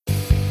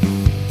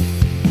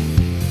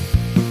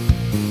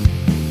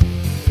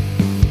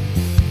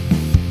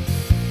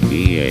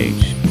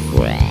VH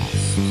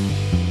Quest.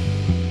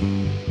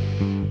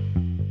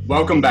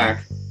 Welcome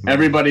back,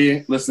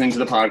 everybody listening to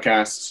the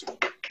podcast,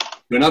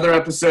 to another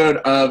episode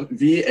of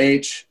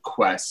VH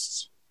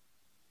Quest.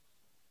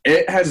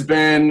 It has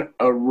been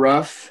a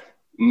rough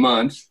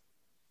month.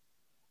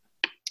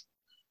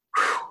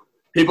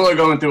 People are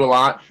going through a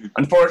lot.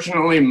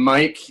 Unfortunately,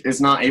 Mike is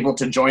not able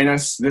to join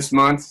us this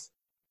month.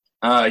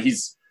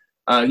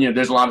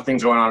 There's a lot of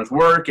things going on with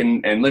work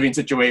and living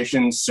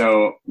situations,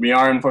 so we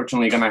are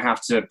unfortunately going to have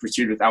to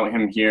proceed without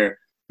him here.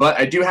 But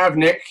I do have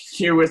Nick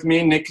here with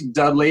me, Nick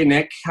Dudley.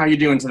 Nick, how you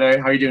doing today?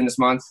 How are you doing this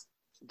month?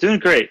 Doing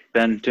great,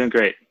 Ben. Doing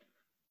great.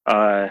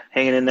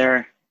 Hanging in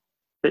there.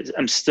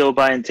 I'm still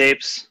buying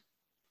tapes.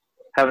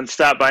 Haven't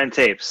stopped buying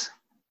tapes.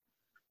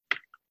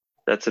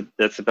 That's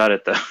about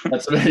it, though.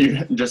 That's about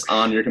you just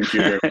on your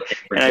computer.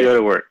 And I go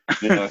to work.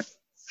 Yeah.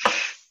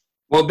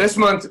 Well, this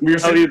month we were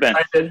How have you been?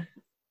 excited.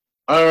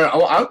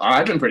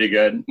 I've been pretty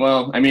good.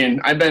 Well, I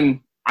mean, I've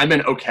been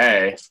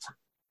okay.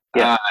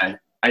 Yeah.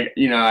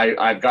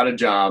 I've got a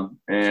job,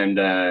 and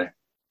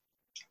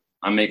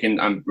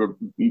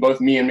both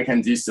me and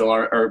Mackenzie still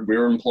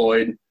we're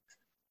employed.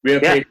 We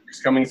have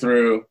papers coming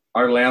through.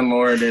 Our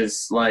landlord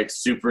is like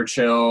super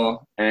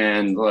chill,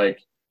 and like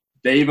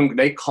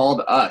they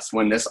called us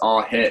when this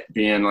all hit,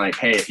 being like,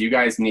 hey, if you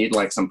guys need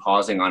like some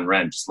pausing on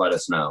rent, just let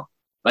us know.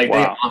 Like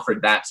They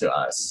offered that to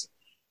us.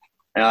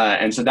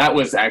 And so that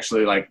was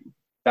actually like,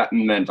 that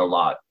meant a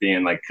lot,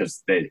 being like,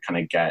 because they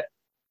kind of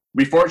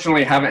we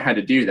fortunately haven't had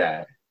to do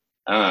that.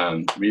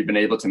 We've been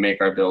able to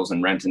make our bills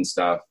and rent and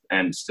stuff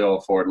and still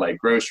afford like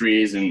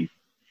groceries and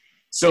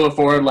still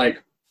afford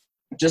like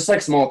just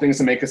like small things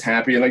to make us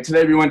happy. Like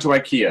today we went to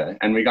IKEA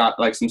and we got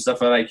like some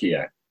stuff at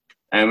IKEA,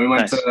 and we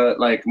went to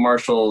like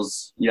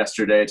Marshall's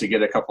yesterday to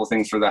get a couple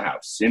things for the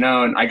house, and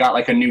I got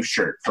like a new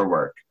shirt for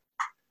work.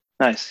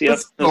 Nice. Yep.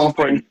 Small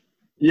thing.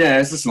 Yeah,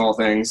 it's the small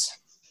things.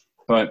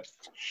 But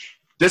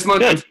this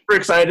month, I'm super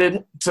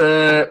excited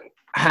to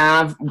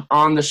have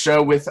on the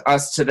show with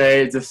us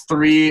today the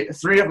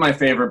three of my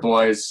favorite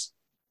boys,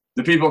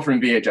 the people from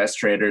VHS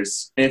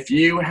Traders. If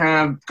you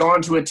have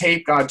gone to a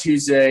Tape God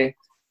Tuesday,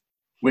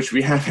 which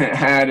we haven't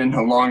had in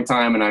a long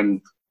time,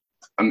 and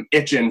I'm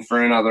itching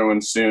for another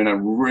one soon. I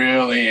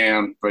really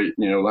am, but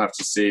we'll have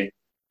to see.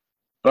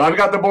 But I've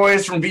got the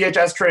boys from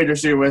VHS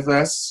Traders here with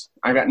us.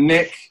 I got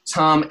Nick,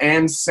 Tom,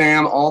 and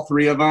Sam, all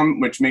three of them,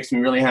 which makes me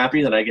really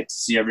happy that I get to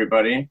see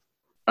everybody.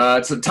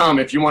 So, Tom,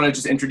 if you want to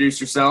just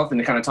introduce yourself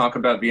and kind of talk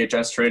about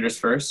VHS Traders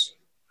first.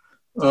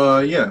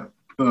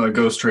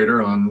 Ghost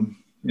Trader on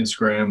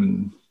Instagram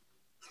and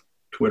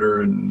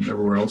Twitter and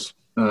everywhere else.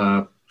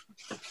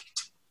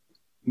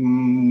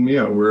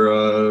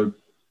 We're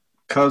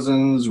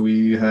cousins.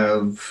 We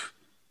have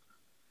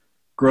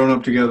grown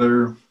up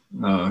together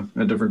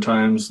at different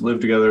times,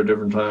 lived together at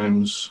different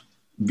times.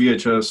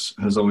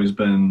 VHS has always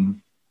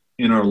been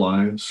in our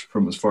lives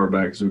from as far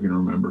back as we can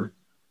remember.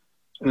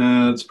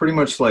 It's pretty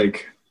much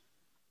like,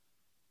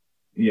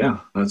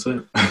 that's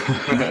it.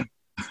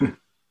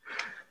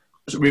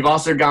 So we've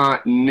also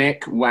got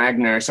Nick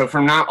Wagner. So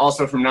from now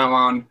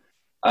on,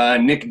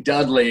 Nick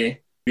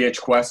Dudley, VH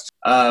Quest.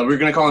 We're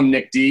going to call him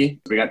Nick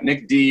D. We got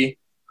Nick D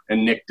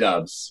and Nick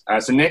Dubs.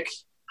 So Nick,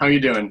 how are you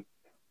doing?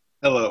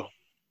 Hello.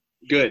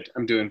 Good.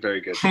 I'm doing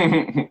very good.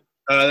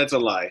 That's a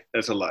lie.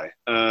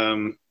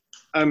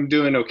 I'm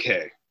doing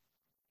okay.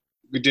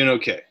 We're doing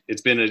okay.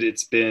 It's been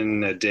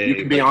a day. You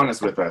can be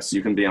honest with us.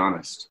 You can be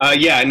honest.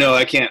 No,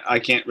 I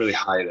can't really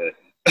hide it.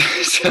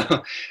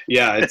 So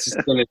yeah, it's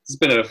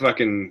been a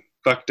fucking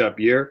fucked up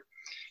year.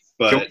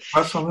 But can we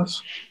cuss on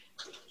this?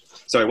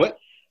 Sorry, what?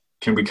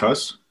 Can we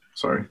cuss?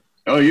 Sorry.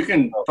 Oh, you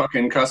can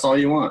fucking cuss all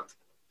you want.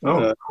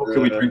 Oh,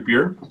 can we drink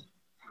beer?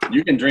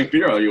 You can drink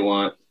beer all you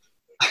want.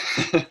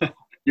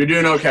 You're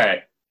doing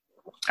okay.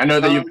 I know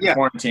that you've been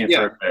quarantined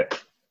for a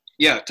bit.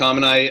 Yeah, Tom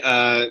and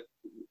I,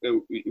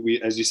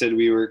 we as you said,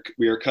 we were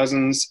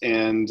cousins,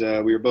 and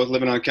we were both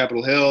living on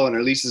Capitol Hill, and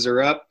our leases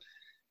are up.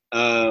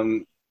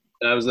 I'm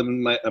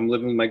living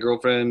with my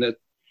girlfriend,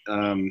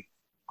 and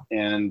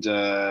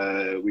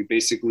we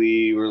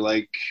basically were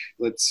like,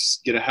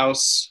 let's get a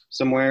house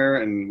somewhere,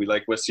 and we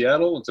like West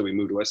Seattle, and so we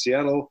moved to West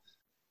Seattle,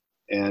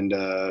 and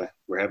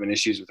we're having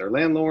issues with our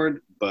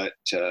landlord, but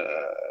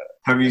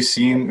have you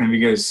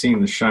guys seen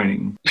The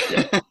Shining?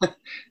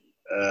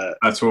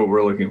 That's what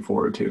we're looking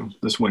forward to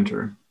this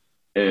winter.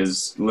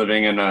 Is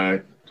living in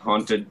a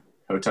haunted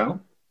hotel?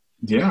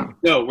 Yeah.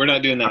 No, we're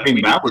not doing that. I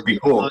mean, that would be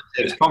cool.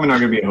 It's probably not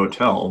going to be a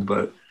hotel,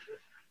 but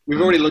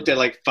we've already looked at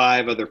like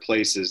 5 other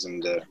places,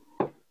 and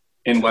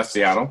in West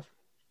Seattle.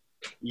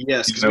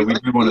 Yes, we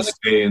do want to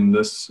stay in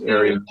this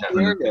area.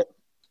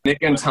 Nick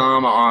and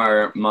Tom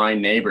are my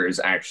neighbors,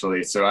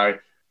 actually. So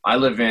I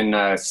live in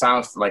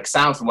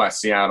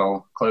southwest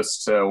Seattle,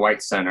 close to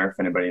White Center, if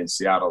anybody in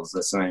Seattle is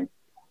listening.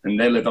 And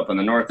they live up on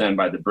the north end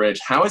by the bridge.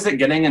 How is it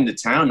getting into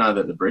town now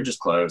that the bridge is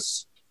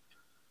closed?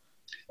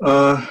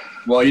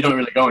 Well, you don't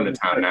really go into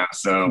town now,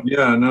 so.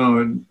 Yeah,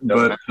 no,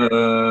 but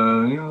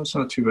it's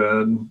not too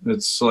bad.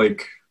 It's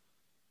like,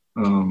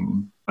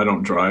 I I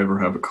don't drive or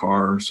have a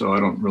car, so I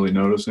don't really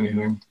notice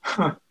anything.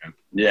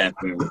 Yeah.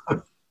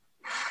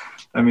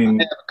 I mean,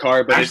 I have a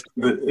car, but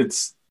actually,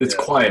 it's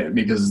quiet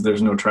because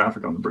there's no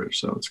traffic on the bridge,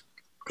 so it's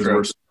because True.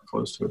 we're so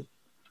close to it.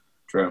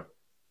 True.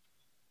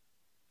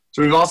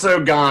 So we've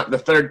also got the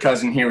third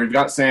cousin here. We've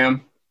got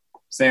Sam.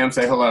 Sam,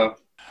 say hello.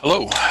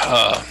 Hello.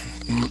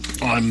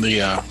 I'm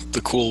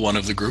the cool one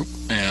of the group,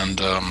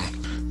 and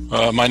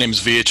my name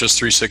is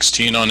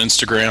VHS316 on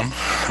Instagram.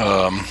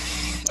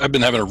 I've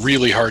been having a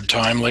really hard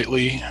time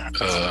lately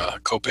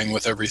coping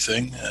with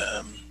everything.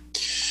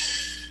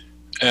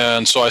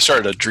 And so I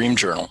started a dream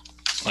journal,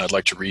 and I'd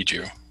like to read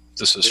you.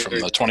 This is from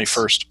the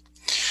 21st.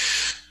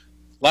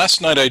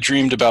 Last night I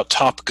dreamed about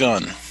Top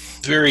Gun,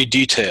 very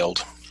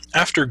detailed.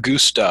 After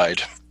Goose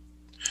died,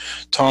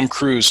 Tom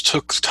Cruise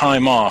took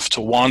time off to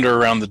wander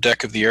around the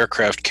deck of the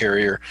aircraft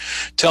carrier,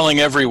 telling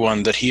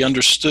everyone that he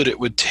understood it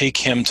would take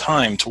him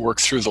time to work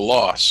through the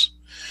loss.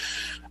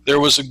 There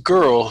was a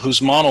girl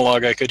whose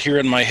monologue I could hear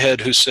in my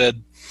head who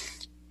said,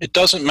 "It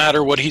doesn't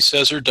matter what he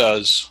says or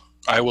does,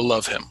 I will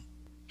love him."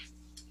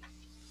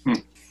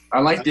 I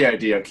like the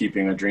idea of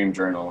keeping a dream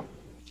journal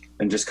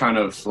and just kind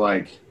of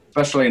like,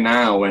 especially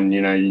now when,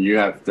 you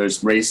have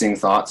those racing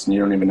thoughts and you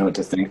don't even know what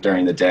to think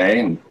during the day,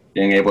 and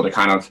being able to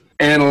kind of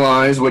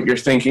analyze what you're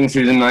thinking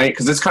through the night,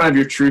 because it's kind of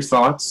your true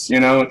thoughts,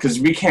 because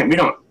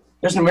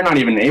we're not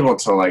even able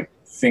to like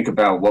think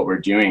about what we're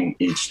doing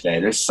each day.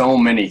 There's so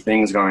many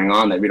things going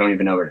on that we don't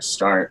even know where to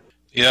start.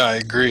 Yeah, I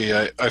agree.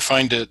 I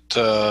find it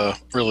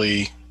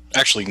really,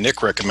 actually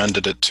Nick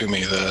recommended it to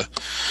me. Yeah,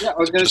 I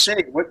was going to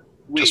say,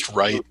 just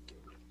write.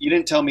 You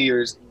didn't tell me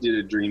yours did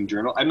a dream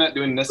journal. I'm not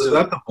doing Is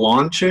necessarily. that the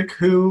blonde chick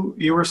who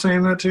you were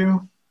saying that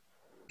to?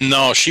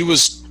 No, she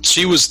was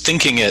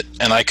thinking it,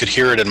 and I could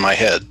hear it in my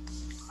head.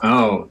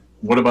 Oh,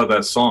 what about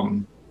that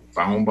song?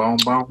 Bow, bow,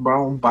 bow,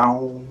 bow,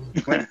 bow.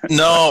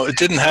 No, it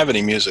didn't have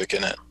any music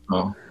in it.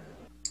 Oh.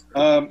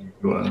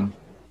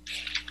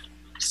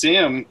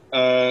 Sam,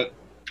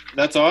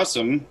 that's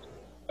awesome.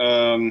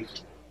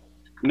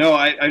 No,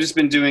 I've just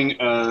been doing.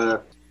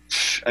 I've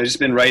just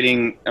been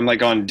writing. I'm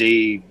like on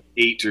day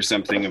 8 or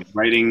something of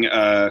writing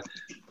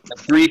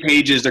 3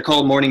 pages. They're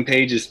called morning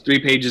pages. 3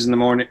 pages in the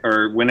morning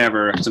or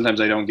whenever. Sometimes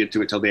I don't get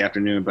to it till the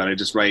afternoon, but I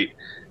just write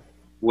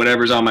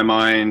whatever's on my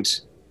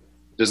mind.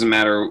 Doesn't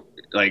matter.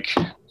 Like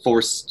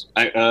forced.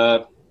 I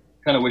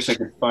kind of wish I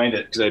could find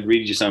it because I'd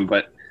read you some,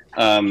 but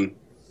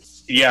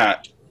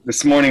yeah,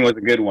 this morning was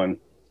a good one,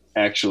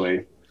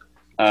 actually.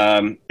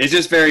 It's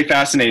just very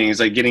fascinating. It's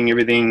like getting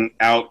everything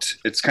out.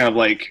 It's kind of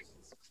like,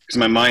 because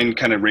my mind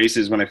kind of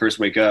races when I first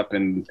wake up,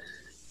 and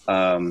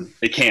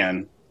it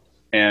can.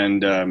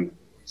 And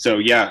so,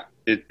 yeah,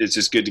 it's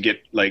just good to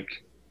get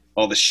like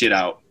all the shit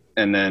out.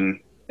 And then,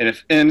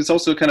 and it's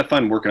also kind of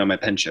fun working on my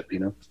penmanship,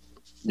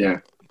 Yeah.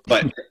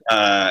 But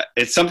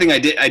it's something I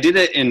did. I did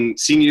it in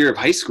senior year of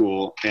high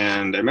school,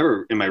 and I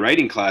remember in my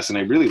writing class, and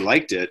I really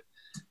liked it.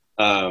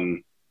 At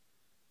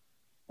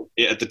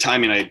the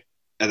time,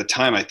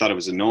 I thought it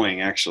was annoying,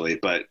 actually.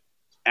 But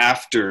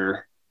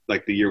after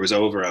like the year was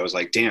over, I was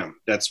like, "Damn,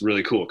 that's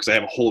really cool," because I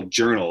have a whole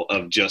journal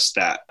of just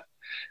that.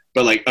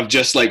 But like of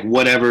just like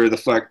whatever the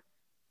fuck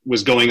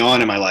was going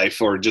on in my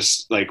life, or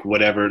just like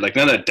whatever, like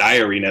not a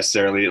diary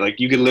necessarily. Like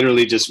you could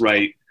literally just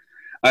write,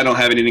 I don't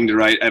have anything to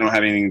write. I don't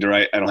have anything to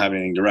write. I don't have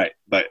anything to write.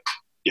 But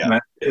yeah,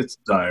 it's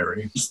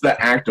diary. Just the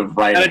act of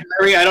writing. Not a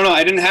diary, I don't know.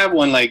 I didn't have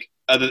one like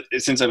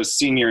since I was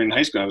senior in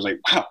high school. I was like,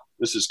 wow,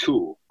 this is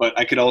cool. But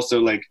I could also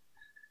like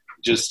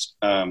just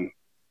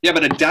yeah.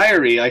 But a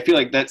diary, I feel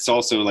like that's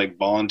also like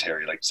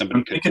voluntary. Like somebody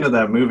I'm could. thinking of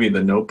that movie,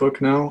 The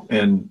Notebook, now.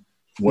 And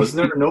was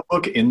there a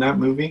notebook in that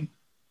movie?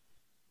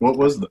 What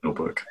was the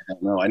Notebook? I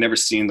don't know. I never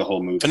seen the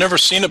whole movie. I've never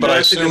seen it, but Yeah, I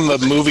I think assume the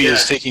it's- movie yeah.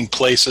 is taking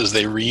place as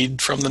they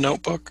read from the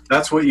notebook.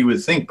 That's what you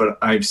would think, but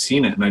I've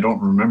seen it and I don't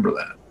remember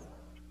that.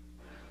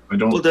 I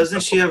don't. Well,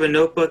 doesn't she have a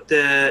notebook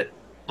that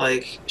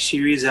like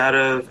she reads out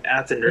of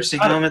at the nursing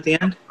home at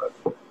the end?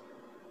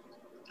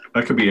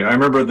 That could be. I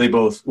remember they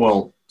both.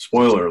 Well,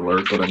 spoiler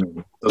alert, but I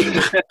mean,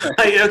 doesn't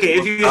Like, okay,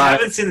 if you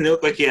haven't seen the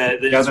notebook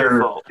yet, then it's your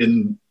together fault.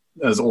 in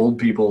as old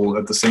people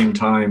at the same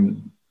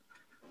time.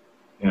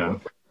 Yeah.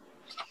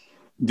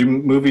 Do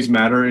movies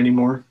matter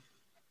anymore?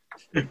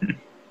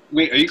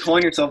 Wait, are you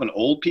calling yourself an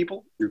old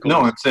people? You're No,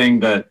 calling I'm saying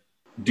that.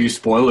 Do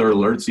spoiler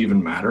alerts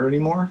even matter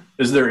anymore?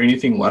 Is there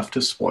anything left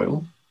to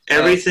spoil?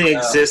 Everything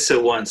exists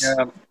at once.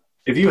 Yeah.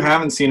 If you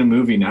haven't seen a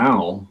movie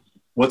now,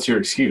 what's your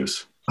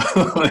excuse?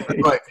 Like,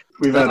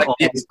 We've had like all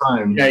this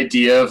time. the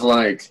idea of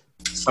like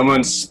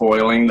someone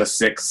spoiling the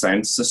Sixth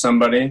Sense to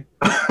somebody.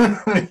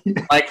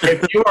 Like,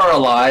 if you are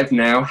alive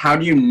now, how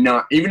do you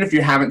not, even if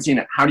you haven't seen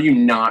it, how do you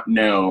not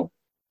know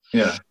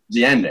Yeah.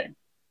 the ending?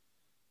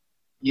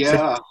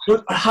 Yeah.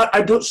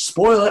 I don't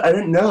spoil it. I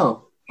didn't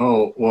know.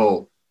 Oh,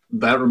 well,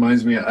 that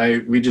reminds me.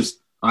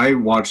 I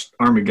watched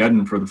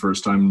Armageddon for the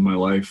first time in my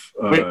life.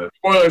 Wait,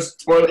 spoilers.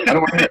 I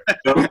don't want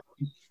to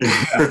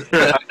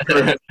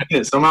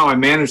hear. Somehow I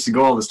managed to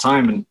go all this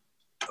time, and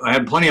I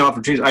had plenty of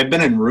opportunities. I'd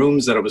been in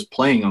rooms that it was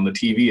playing on the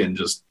TV and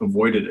just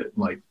avoided it.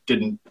 Like,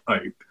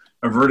 I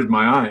averted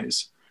my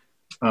eyes.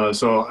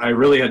 So I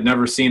really had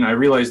never seen. I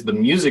realized the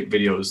music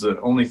video is the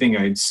only thing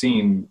I'd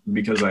seen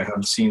because I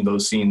have seen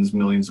those scenes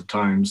millions of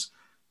times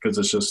because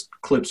it's just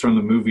clips from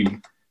the movie.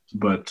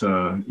 But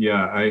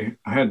yeah, I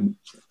had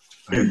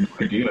no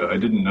idea. I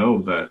didn't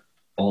know that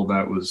all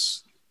that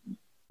was.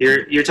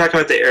 You're talking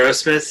about the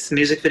Aerosmith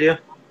music video?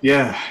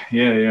 Yeah.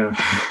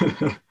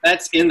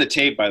 That's in the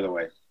tape, by the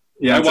way.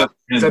 Yeah,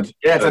 it's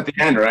at the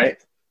end, right?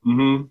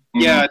 Mm-hmm.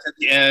 Yeah, it's at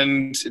the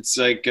end. It's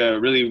like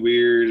really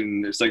weird,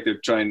 and it's like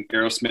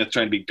Aerosmith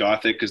trying to be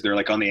gothic because they're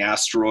like on the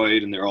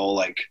asteroid, and they're all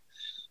like,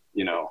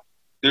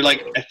 they're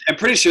like. I'm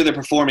pretty sure they're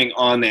performing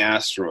on the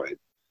asteroid.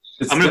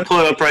 I'm gonna pull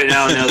it up right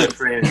now. Now that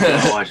frame,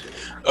 I'll watch it.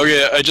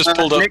 Okay, I just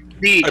pulled up.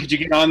 Nick D, could you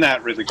get on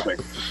that really quick?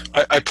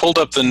 I pulled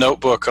up the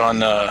notebook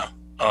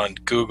on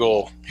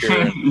Google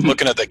here,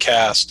 looking at the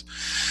cast.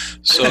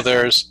 So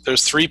there's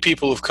 3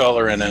 people of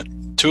color in it.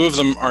 2 of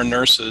them are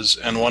nurses,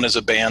 and 1 is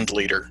a band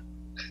leader.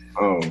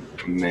 Oh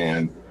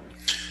man,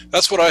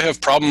 that's what I have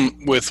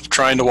problem with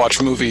trying to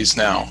watch movies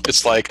now.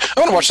 It's like I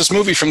want to watch this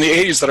movie from the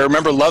 '80s that I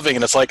remember loving,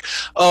 and it's like,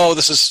 oh,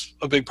 this is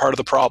a big part of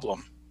the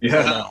problem.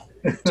 Yeah.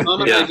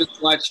 Tom and I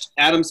just watched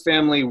Addams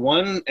Family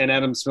 1 and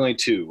Addams Family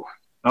 2.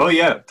 Oh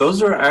yeah,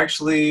 those are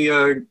actually.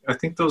 I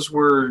think those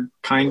were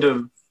kind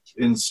of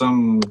in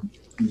some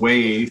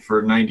way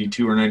for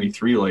 92 or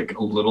 93, like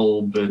a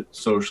little bit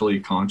socially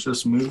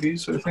conscious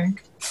movies. I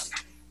think.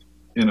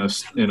 In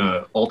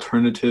a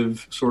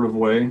alternative sort of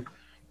way.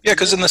 Yeah,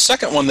 because in the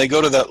second one they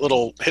go to that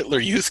little Hitler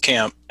youth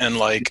camp and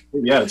like.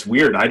 Yeah, it's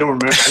weird. I don't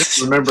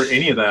remember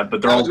any of that,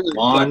 but they're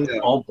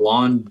all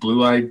blonde,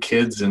 blue-eyed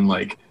kids, and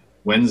like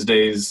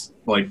Wednesday's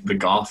like the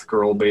goth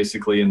girl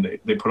basically, and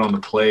they put on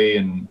the play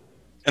and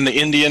the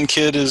Indian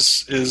kid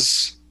is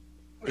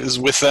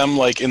with them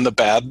like in the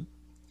bad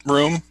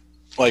room.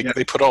 Like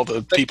they put all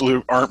the people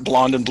who aren't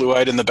blonde and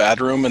blue-eyed in the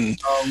bad room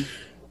and.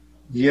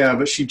 Yeah,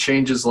 but she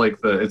changes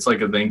it's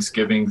like a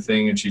Thanksgiving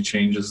thing, and she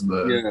changes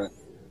the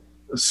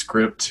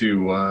script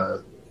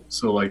to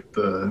so like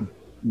the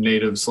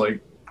natives like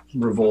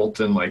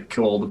revolt and like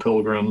kill all the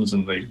pilgrims,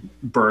 and they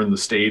burn the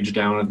stage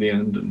down at the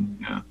end, and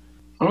yeah.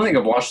 I don't think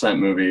I've watched that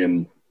movie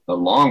in a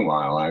long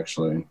while,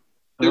 actually.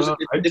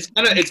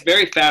 It's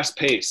very fast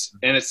paced,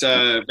 and it's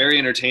very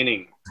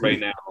entertaining right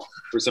now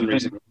for some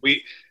reason.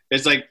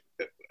 It's like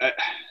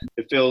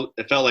it felt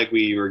like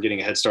we were getting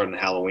a head start on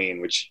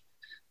Halloween, which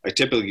I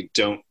typically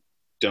don't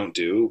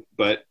do,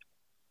 but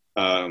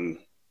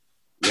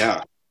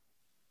yeah.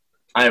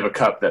 I have a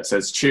cup that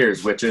says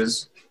 "Cheers,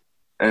 witches,"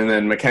 and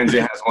then Mackenzie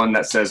has one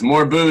that says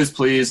 "More booze,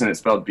 please," and it's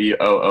spelled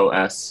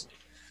BOOS.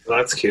 Well,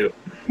 that's cute.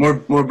 More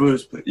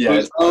booze, please.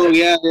 Yeah. Oh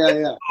yeah.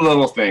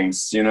 Little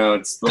things,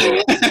 it's the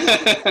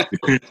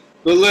little.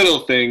 The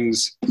little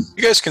things.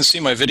 You guys can see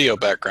my video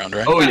background,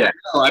 right? Oh yeah.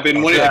 I've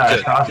been wanting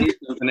to do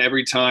something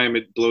every time.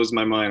 It blows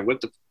my mind.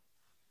 What the.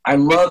 I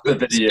love the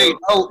video.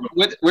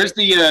 Where's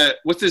the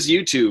what's this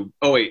YouTube?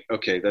 Oh wait,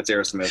 okay, that's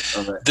Aerosmith.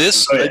 Okay.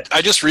 This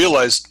I just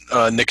realized,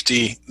 Nick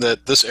D,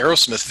 that this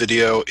Aerosmith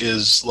video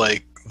is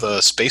like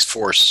the Space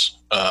Force.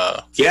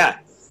 Yeah,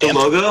 the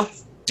logo.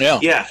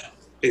 Yeah,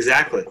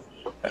 exactly.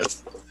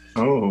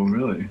 Oh,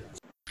 really?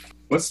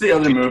 What's the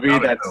other movie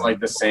that's like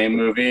the same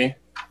movie?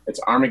 It's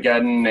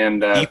Armageddon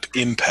and Deep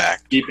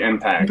Impact. Deep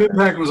Impact. Deep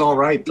Impact was all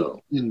right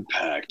though.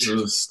 Impact. It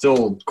was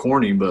still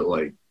corny, but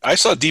like. I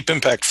saw Deep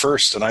Impact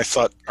first, and I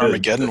thought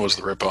Armageddon was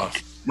the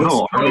ripoff.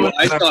 No,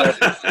 I thought.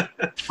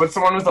 What's the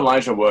one with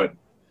Elijah Wood?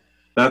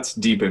 That's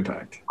Deep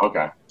Impact.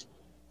 Okay.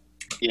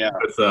 Yeah.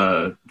 With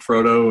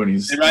Frodo, and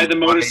he's. They ride the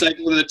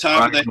motorcycle to the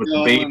top of that with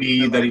hill. The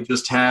baby that he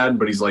just had,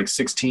 but he's like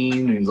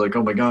 16, and he's like,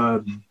 "Oh my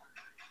god!"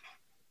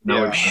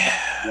 Now we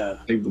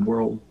save the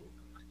world.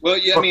 Well,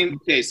 yeah, I mean,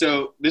 okay,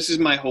 so this is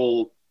my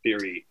whole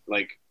theory.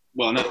 Like,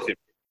 well, not theory.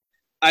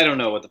 I don't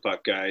know what the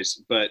fuck,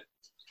 guys, but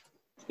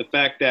the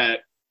fact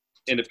that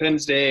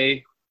Independence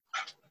Day,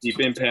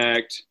 Deep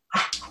Impact,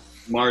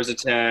 Mars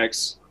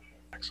Attacks,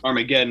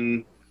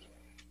 Armageddon,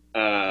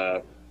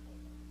 come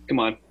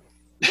on.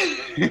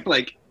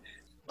 like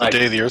The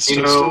Day the Earth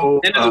Stood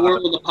Still. End of the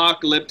world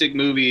apocalyptic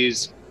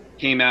movies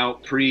came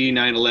out pre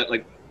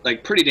 9/11,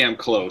 like pretty damn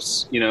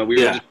close. We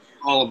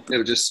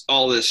were just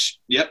all this.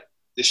 Yep,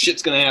 this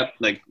shit's gonna happen.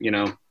 Like,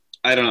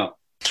 I don't know.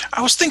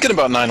 I was thinking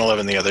about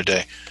 9/11 the other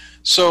day.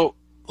 So,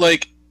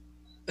 like,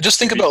 just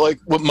think about like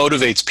what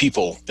motivates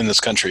people in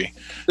this country.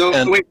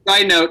 So wait,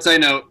 side note.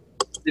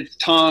 It's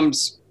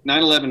Tom's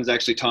 9/11 is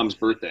actually Tom's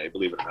birthday,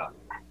 believe it or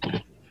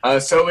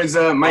not. So is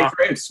Mike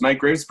Graves. Mike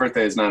Graves'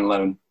 birthday is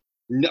 9/11.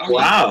 No,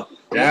 wow.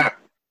 Yeah.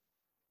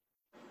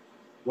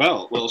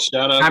 Well,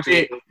 shout out.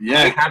 Happy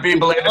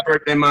belated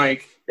birthday,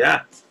 Mike.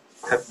 Yeah.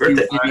 Happy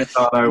birthday. I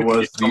thought I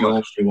was the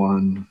only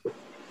one.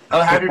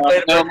 Oh, happy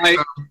belated birthday. Mike.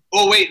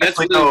 Oh wait, that's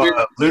Actually,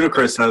 no,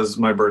 Ludacris has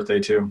my birthday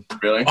too.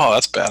 Really? Oh,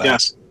 that's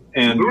badass.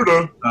 And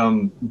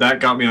that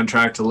got me on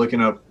track to looking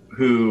up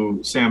who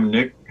Sam and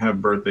Nick have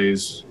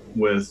birthdays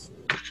with.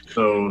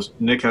 So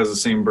Nick has the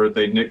same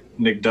birthday.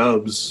 Nick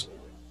Dubs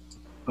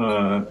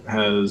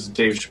has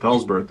Dave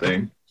Chappelle's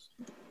birthday,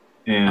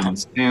 and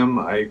Sam,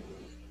 I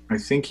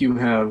think you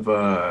have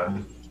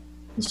the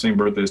same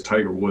birthday as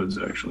Tiger Woods,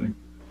 actually.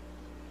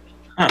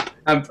 I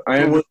have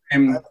the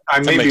same. I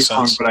may be makes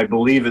wrong, sense. but I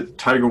believe it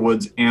Tiger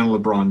Woods and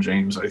LeBron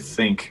James, I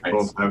think, Nice.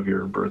 both have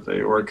your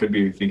birthday. Or I could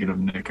be thinking of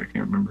Nick. I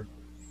can't remember.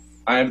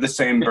 I have the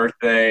same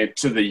birthday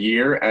to the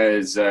year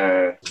as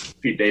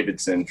Pete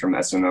Davidson from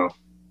SNL.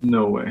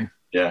 No way.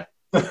 Yeah.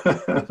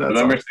 That's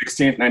November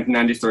 16th,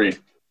 1993. I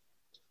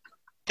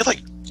feel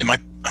like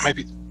might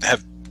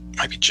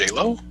be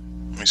J-Lo?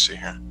 Let me see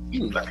here.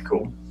 That's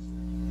cool.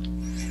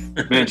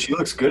 Man, she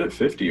looks good at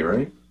 50,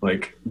 right?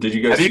 Like, did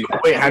you guys see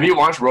that? Have you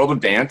watched World of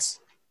Dance?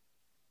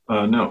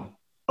 No.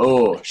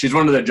 Oh, she's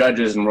one of the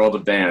judges in World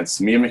of Dance.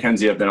 Me and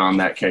Mackenzie have been on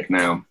that kick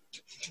now.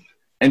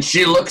 And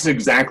she looks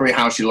exactly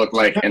how she looked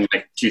like in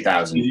like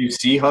 2000. Did you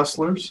see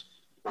Hustlers?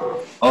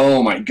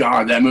 Oh my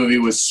God, that movie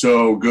was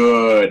so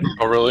good.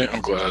 Oh, really?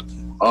 I'm glad.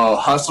 Oh,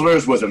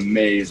 Hustlers was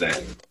amazing.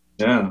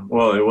 Yeah.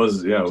 Well, it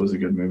was a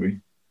good movie.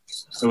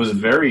 It was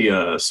very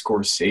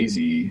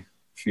Scorsese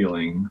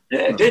feeling.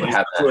 Yeah, it did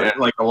have that. Yeah.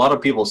 Like a lot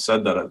of people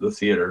said that at the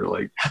theater.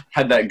 Like,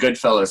 Had that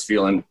Goodfellas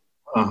feeling.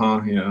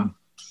 yeah.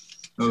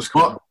 That was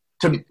cool. Well,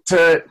 to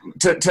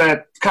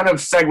kind of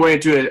segue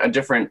into a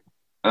different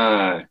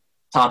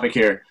topic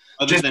here,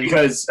 just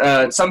because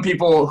some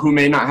people who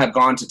may not have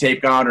gone to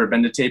Tape God or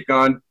been to Tape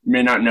God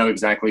may not know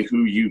exactly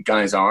who you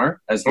guys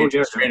are as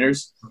VHS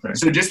traders. Okay.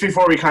 So just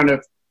before we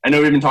I know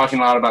we've been talking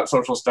a lot about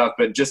social stuff,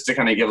 but just to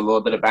kind of give a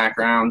little bit of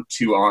background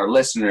to our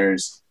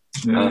listeners,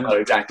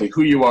 exactly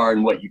who you are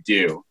and what you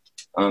do.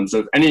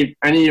 So if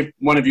any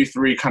one of you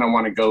three kind of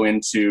want to go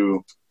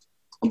into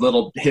a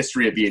little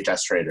history of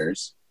VHS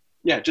traders.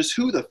 Yeah, just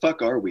who the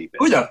fuck are we?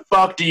 Who the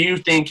fuck do you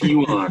think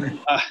you are?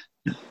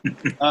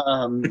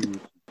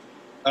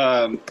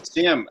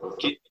 Sam,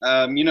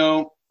 I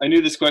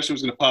knew this question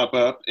was going to pop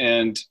up,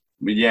 and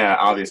Yeah,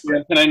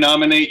 obviously. can I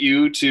nominate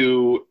you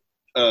to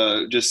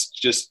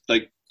just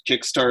like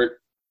kickstart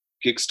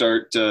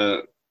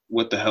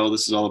what the hell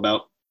this is all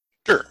about?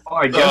 Sure.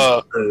 Well, I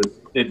guess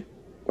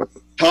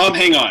Tom,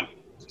 hang on.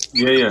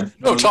 Yeah.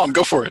 No, Tom,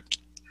 go for it.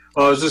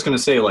 Well, I was just gonna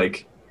say,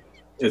 like,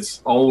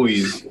 it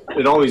always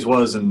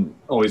was and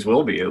always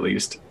will be, at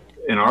least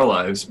in our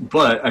lives.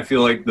 But I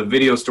feel like the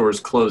video stores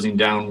closing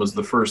down was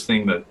the first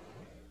thing that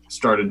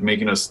started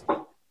making us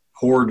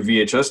hoard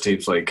VHS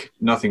tapes like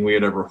nothing we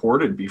had ever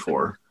hoarded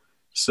before.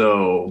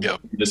 So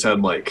we just had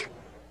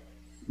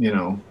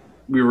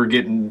we were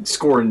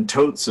scoring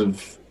totes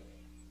of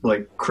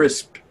like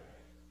crisp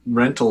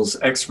rentals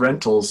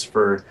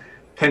for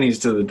pennies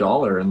to the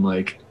dollar, and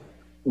like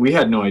we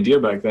had no idea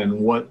back then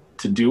what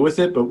to do with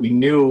it, but we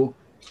knew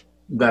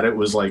that it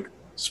was like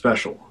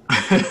special.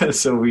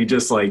 So we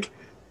just like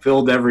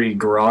filled every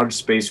garage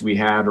space we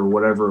had or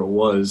whatever it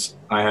was.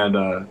 I had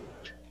a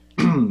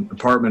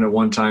apartment at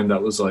one time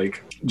that was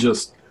like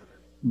just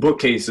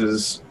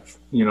bookcases,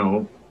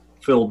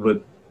 filled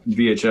with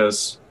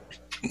VHS.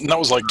 And that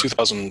was like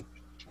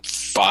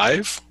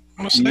 2005,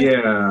 I must say.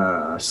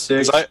 Yeah,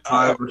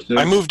 5 or 6.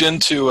 I moved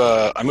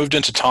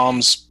into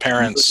Tom's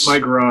parents' my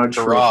garage.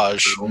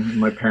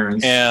 My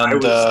parents.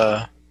 And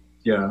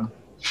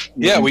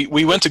yeah,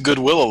 we went to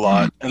Goodwill a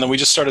lot, and then we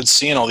just started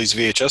seeing all these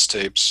VHS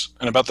tapes.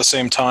 And about the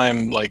same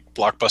time, like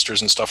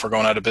Blockbusters and stuff were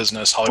going out of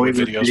business, Hollywood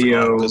Videos were going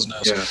out of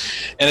business,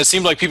 and it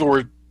seemed like people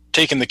were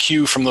taking the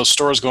cue from those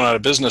stores going out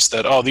of business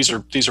that these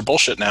are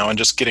bullshit now, and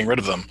just getting rid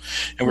of them.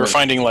 And we were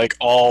finding like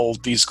all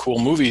these cool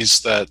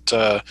movies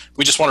that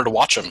we just wanted to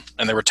watch them,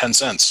 and they were 10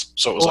 cents.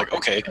 So it was like,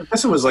 okay. I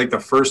guess it was like the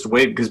first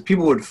wave, because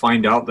people would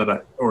find out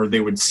that or they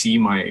would see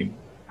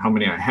how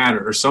many I had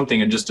or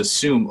something, and just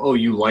assume, oh,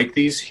 you like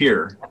these?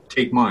 Here,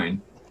 take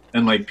mine.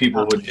 And like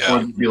people would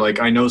be like,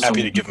 I know someone.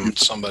 Happy to give them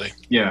to somebody.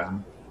 Yeah.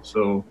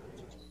 So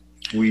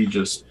we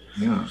just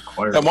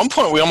acquired. At one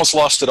point, we almost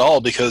lost it all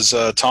because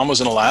Tom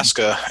was in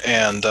Alaska,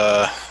 and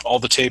all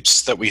the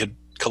tapes that we had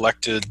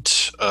collected,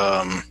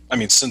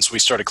 since we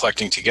started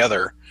collecting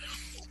together,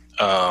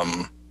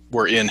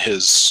 were in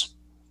his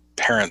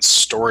parents'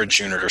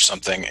 storage unit or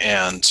something.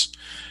 And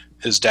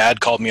his dad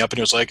called me up and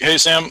he was like, "Hey,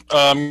 Sam,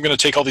 I'm going to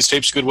take all these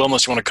tapes to Goodwill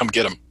unless you want to come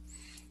get them."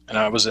 And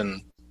I was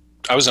in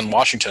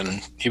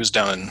Washington. He was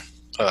down in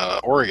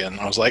Oregon.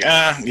 I was like,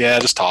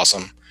 just toss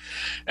them.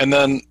 And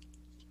then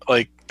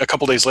like a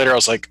couple days later, I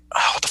was like,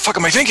 what the fuck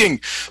am I thinking?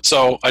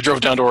 So I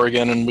drove down to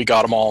Oregon and we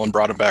got them all and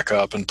brought them back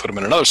up and put them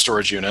in another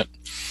storage unit.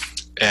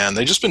 And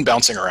they just been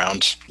bouncing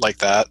around like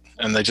that.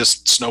 And they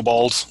just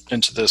snowballed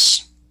into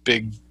this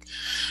big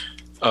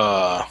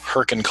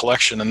Herkin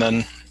collection. And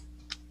then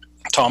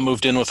Tom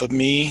moved in with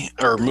me,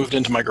 or moved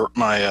into my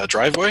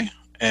driveway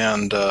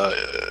and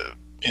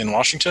in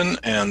Washington.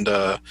 And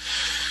I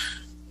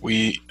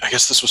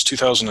guess this was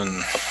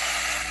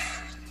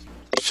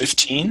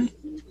 2015.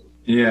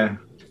 Yeah.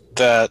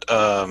 That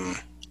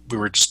we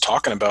were just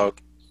talking about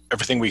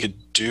everything we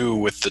could do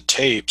with the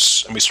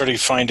tapes, and we started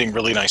finding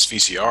really nice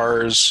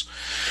VCRs,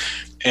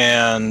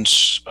 and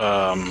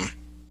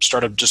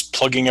started just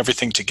plugging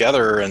everything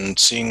together and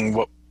seeing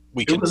what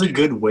we could. It was a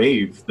good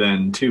wave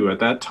then too. At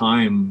that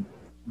time,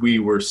 we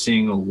were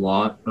seeing a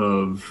lot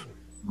of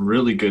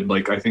really good.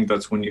 Like I think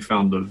that's when you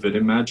found the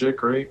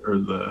Vidamagic, right? Or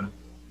the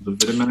the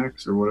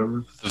Vitamax or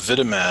whatever. The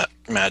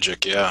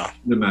Vitamagic, yeah.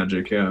 The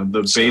Magic, yeah.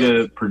 The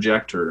beta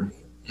projector.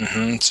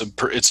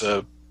 It's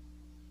a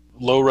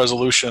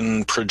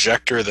low-resolution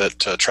projector that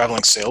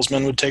traveling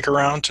salesmen would take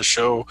around to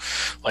show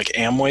like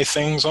Amway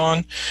things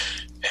on.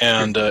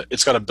 And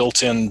it's got a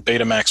built-in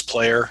Betamax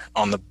player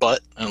on the butt,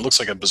 and it looks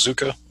like a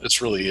bazooka.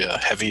 It's really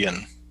heavy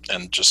and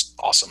just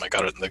awesome. I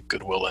got it in the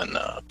Goodwill in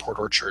Port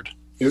Orchard.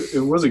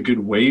 It was a good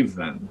wave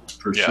then,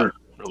 for sure. It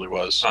really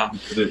was.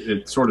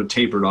 It sort of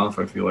tapered off,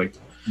 I feel like,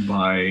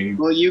 by...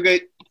 Well, you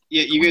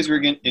guys were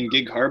in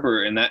Gig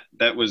Harbor, and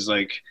that was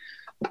like,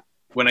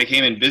 when I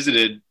came and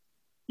visited,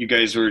 you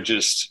guys were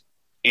just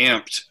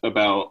amped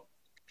about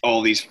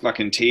all these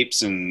fucking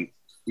tapes and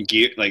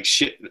gear, like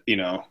shit,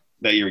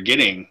 that you're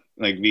getting,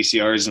 like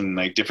VCRs and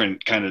like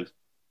different kind of,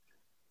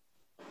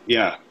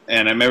 yeah.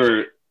 And I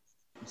remember,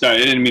 sorry, I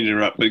didn't mean to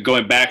interrupt, but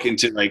going back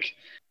into like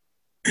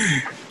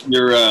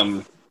your,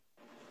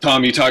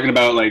 Tom, you talking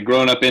about like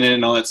growing up in it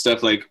and all that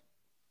stuff, like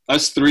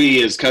us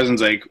three as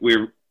cousins, like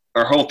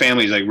our whole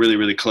family is like really,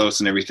 really close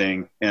and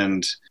everything.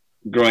 And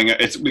growing up,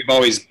 it's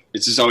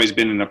just always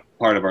been in a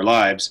part of our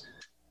lives.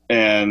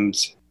 And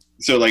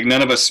so like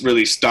none of us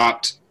really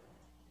stopped,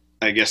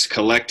 I guess,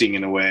 collecting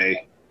in a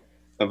way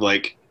of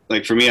like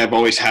for me, I've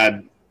always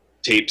had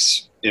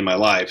tapes in my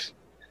life,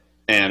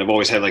 and I've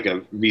always had like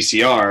a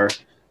VCR,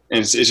 and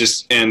it's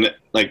just, and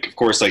like, of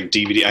course, like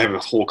DVD, I have a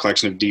whole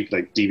collection of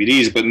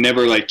DVDs, but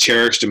never like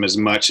cherished them as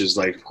much as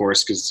like, of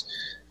course, cause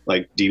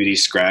like DVD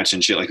scratch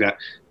and shit like that.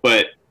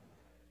 But,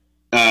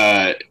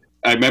 I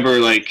remember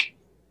like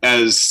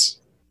as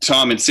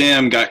Tom and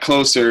Sam got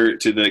closer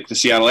to the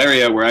Seattle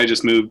area where I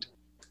just moved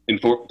in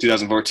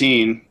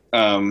 2014,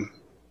 they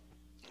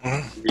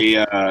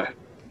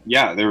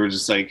were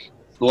just like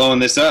blowing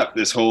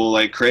this whole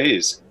like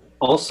craze.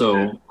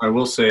 Also, I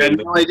will say,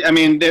 and, I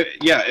mean,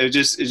 it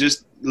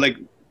just like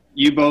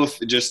you both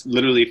just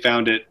literally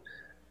found it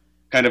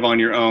kind of on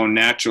your own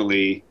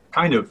naturally.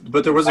 Kind of,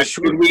 but there was a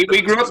short.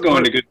 We grew up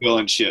going to Goodwill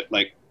and shit.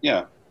 Like,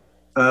 yeah.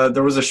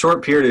 There was a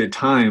short period of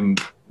time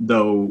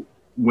though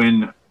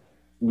when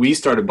we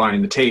started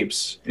buying the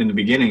tapes in the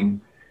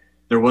beginning.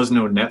 There was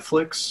no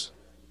Netflix,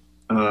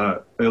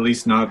 at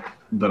least not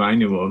that I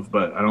knew of,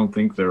 but I don't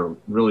think there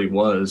really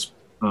was.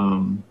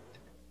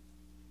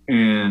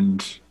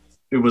 And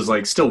it was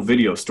like still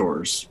video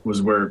stores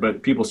was where,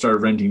 but people started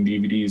renting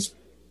DVDs.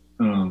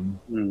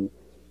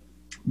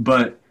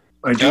 But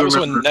I do that was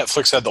remember, when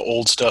Netflix had the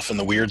old stuff and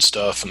the weird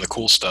stuff and the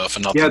cool stuff,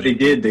 and yeah, they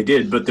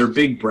did. But their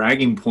big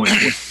bragging point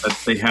was that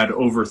they had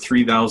over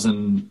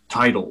 3,000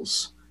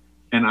 titles,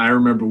 and I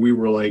remember we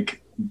were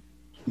like,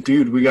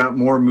 "Dude, we got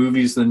more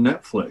movies than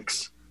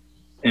Netflix."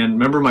 And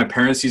remember, my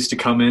parents used to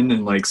come in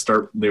and like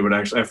start. They would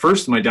actually. At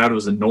first, my dad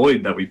was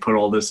annoyed that we put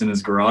all this in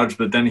his garage,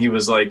 but then he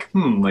was like,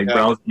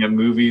 browsing at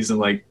movies and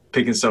like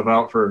picking stuff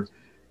out for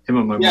him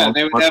and my mom. Yeah,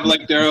 they would have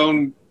like their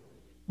own.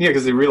 Yeah,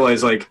 because they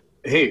realized like,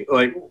 hey,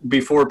 like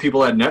before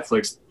people had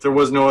Netflix, there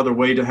was no other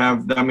way to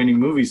have that many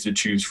movies to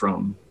choose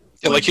from.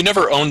 Yeah, like you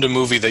never owned a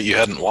movie that you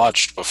hadn't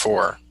watched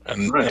before,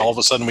 and all of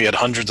a sudden we had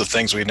hundreds of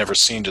things we'd never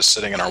seen just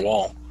sitting in our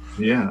wall.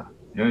 Yeah.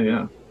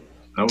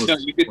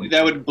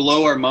 That would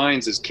blow our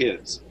minds as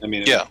kids. I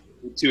mean,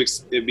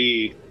 it'd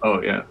be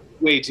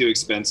way too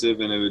expensive,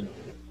 and it would,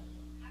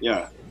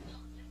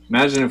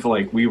 Imagine if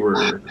like we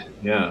were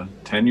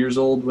 10 years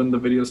old when the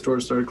video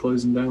stores started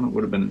closing down. It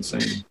would have been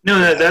insane.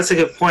 No, that's a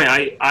good point.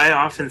 I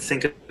often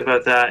think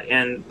about that,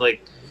 and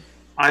like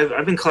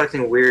I've been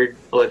collecting weird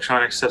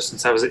electronic stuff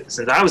since I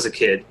was a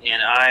kid,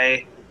 and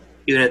I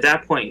even at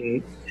that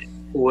point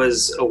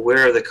was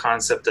aware of the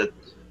concept that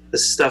the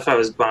stuff I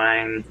was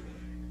buying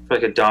for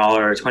like $1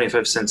 or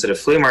 25 cents at a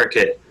flea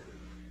market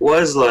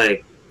was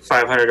like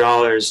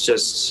 $500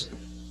 just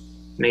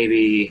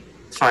maybe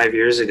 5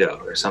 years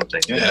ago or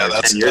something. Yeah,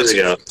 that's 10 years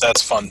ago.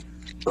 That's fun.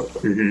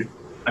 Mm-hmm.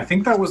 I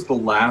think that was the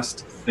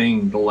last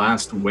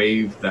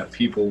wave that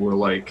people were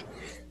like,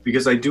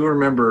 because I do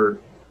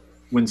remember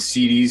when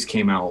CDs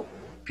came out,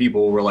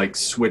 people were like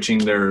switching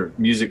their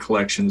music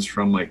collections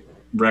from like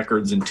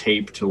records and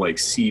tape to like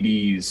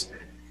CDs.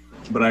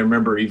 But I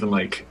remember even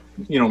like,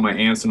 my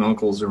aunts and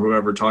uncles or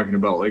whoever talking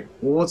about like,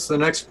 well, what's the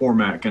next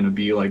format going to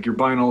be? Like, you're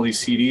buying all these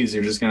CDs,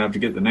 you're just going to have to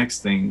get the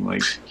next thing.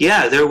 Like,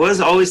 yeah, there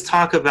was always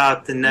talk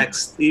about the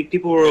next.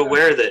 People were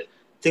aware that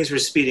things were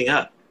speeding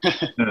up.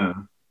 Yeah.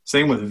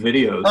 Same with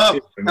videos.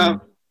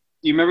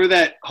 You remember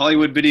that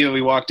Hollywood video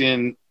we walked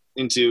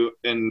into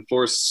in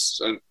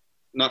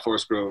not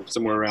Forest Grove,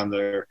 somewhere around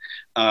there.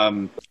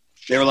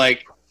 They were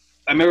like,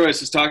 I remember us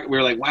just talking. We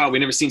were like, wow, we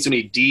never seen so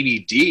many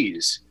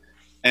DVDs,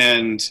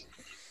 and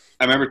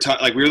I remember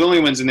we were the only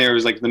ones in there. It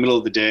was like in the middle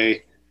of the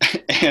day,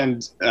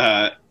 and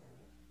the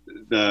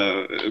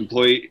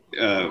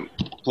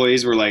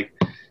employees were like,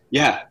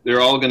 "Yeah, they're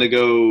all gonna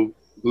go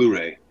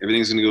Blu-ray.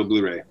 Everything's gonna go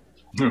Blu-ray."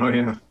 Oh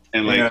yeah,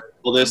 and like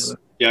all this,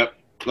 yep,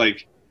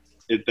 like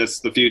that's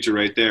the future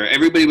right there.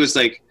 Everybody was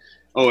like,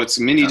 "Oh, it's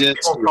mini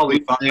discs." People probably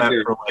thought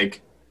that for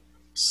like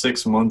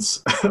 6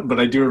 months, but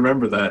I do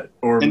remember that.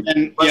 And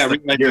then,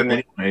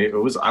 anyway,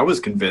 I was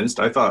convinced.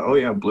 I thought, oh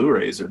yeah,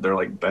 Blu-rays they're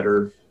like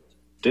better.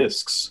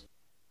 discs.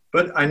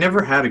 But I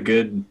never had a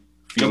good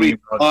feeling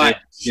about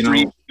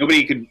it.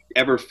 Nobody could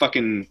ever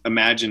fucking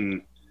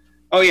imagine.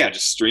 Oh yeah,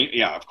 just stream.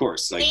 Yeah, of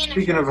course. Like,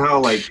 speaking of how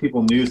like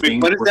people knew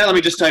things. What is that? Let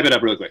me just type it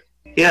up real quick.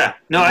 Yeah.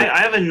 No, I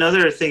have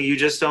another thing you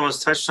just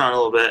almost touched on a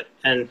little bit,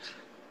 and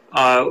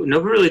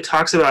nobody really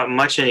talks about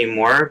much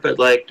anymore. But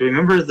like, do you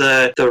remember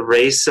the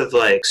race of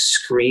like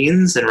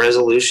screens and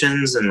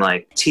resolutions and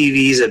like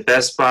TVs at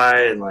Best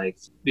Buy, and like,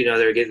 you know,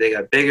 they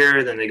got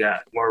bigger, then they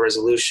got more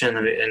resolution,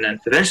 and then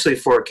eventually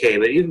 4K.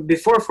 But even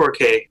before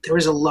 4K, there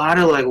was a lot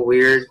of like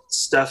weird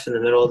stuff in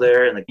the middle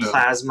there, and like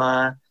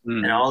plasma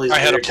and all these. I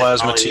had a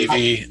plasma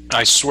technologies. TV.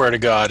 I swear to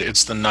God,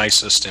 it's the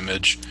nicest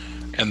image,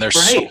 and they're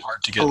so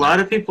hard to get. A lot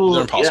of people.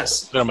 They're impossible.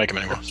 Yes. They don't make them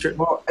anymore.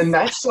 Well, and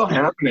that's still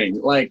happening.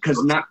 Like, because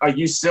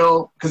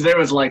there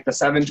was like the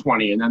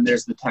 720, and then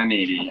there's the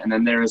 1080, and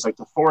then there was like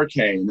the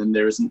 4K, and then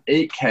there was an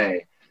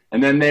 8K,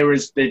 and then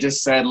they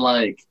just said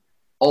like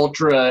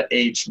Ultra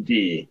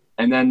HD,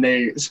 and then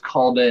they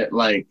called it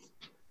like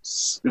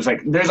there's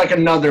like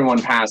another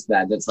one past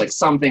that's like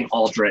something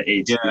Ultra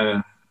HD.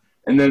 Yeah.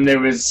 And then there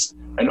was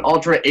an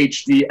Ultra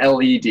HD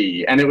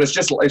LED, and it's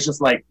just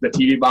like the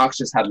TV box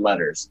just had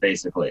letters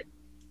basically.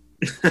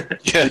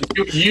 Yeah.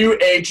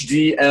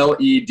 UHD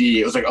LED.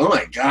 It was like, oh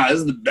my God,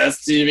 this is the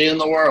best TV in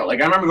the world. Like,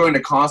 I remember going to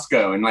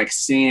Costco and like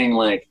seeing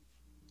like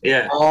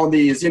all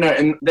these, you know,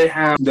 and they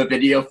have the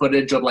video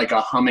footage of like a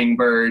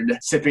hummingbird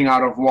sipping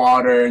out of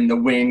water and the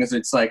wings.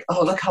 It's like,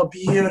 oh, look how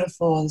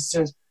beautiful this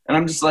is. And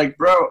I'm just like,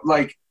 bro,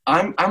 like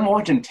I'm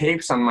watching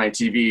tapes on my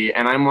TV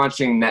and I'm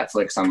watching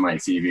Netflix on my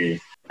TV.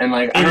 And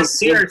like, and a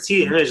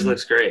CRT image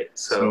looks great.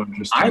 So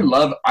I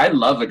love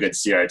a good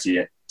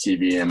CRT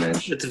TV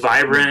image. It's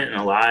vibrant and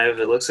alive.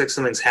 It looks like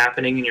something's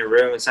happening in your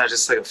room. It's not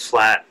just like a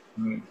flat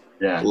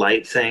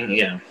light thing.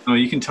 Yeah. No,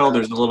 you can tell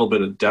there's a little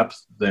bit of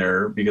depth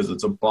there because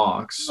it's a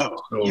box.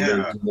 Oh, so yeah.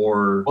 there's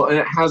more. Well, and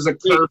it has a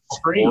curved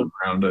screen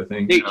around, I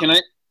think. Hey,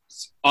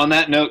 on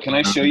that note, can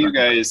I show you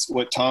guys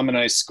what Tom and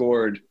I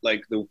scored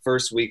like the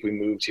first week we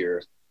moved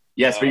here?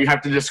 Yes, but you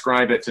have to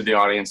describe it to the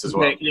audience as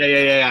well.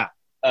 Yeah.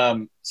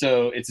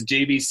 So it's a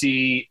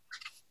JVC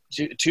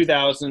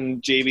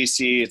 2000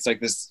 JVC. It's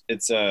like this.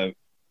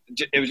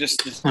 It was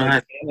just this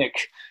organic.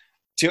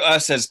 To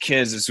us as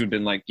kids, this would have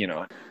been like, you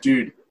know,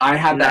 dude, I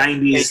had that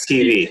 90s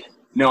TV.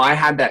 No, I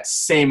had that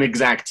same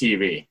exact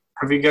TV.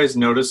 Have you guys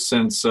noticed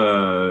since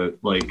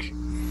like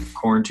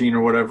quarantine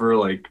or whatever?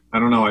 Like, I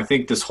don't know. I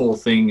think this whole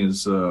thing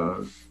is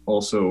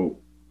also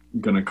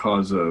going to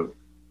cause a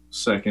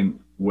second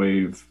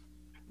wave,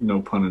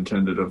 no pun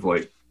intended, of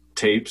like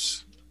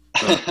tapes.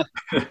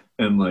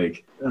 And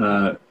like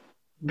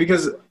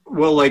because,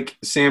 well, like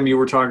Sam, you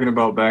were talking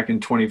about back in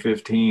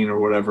 2015 or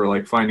whatever,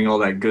 like finding all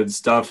that good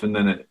stuff, and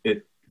then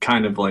it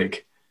kind of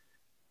like,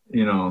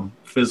 you know,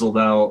 fizzled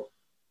out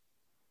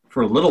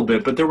for a little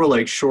bit. But there were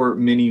like short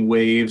mini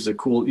waves of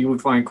cool. You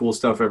would find cool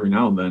stuff every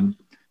now and then.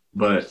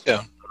 But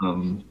yeah,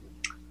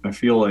 I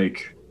feel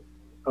like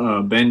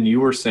Ben,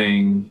 you were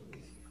saying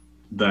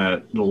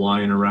that the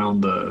line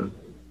around the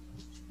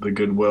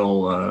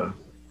Goodwill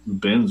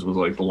bins was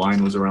like the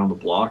line was around the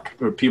block,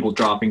 or people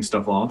dropping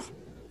stuff off.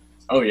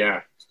 Oh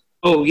yeah,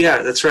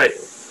 that's right.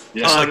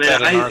 Yes, like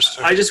that in ours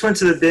too. I just went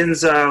to the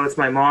bins with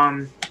my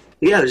mom.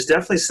 Yeah, there's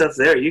definitely stuff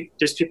there.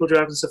 There's people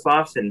dropping stuff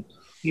off, and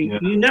you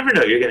never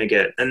know you're gonna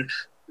get. And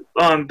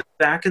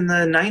back in the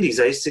 90s,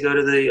 I used to go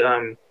to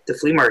the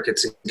flea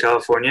markets in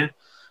California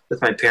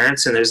with my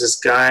parents, and there's this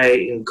guy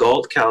in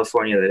Galt,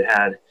 California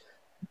that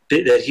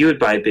he would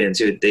buy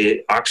bins.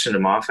 They auctioned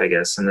them off, I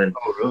guess, and then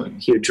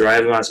he would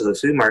drive them out to the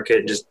flea market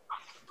and just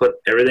put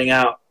everything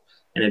out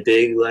in a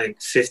big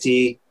like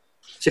 50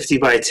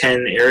 by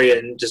 10 area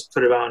and just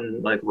put it out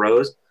in like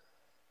rows.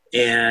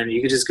 And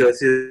you could just go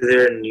through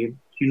there and you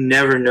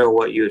never know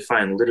what you would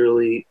find.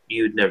 Literally,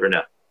 you'd never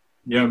know.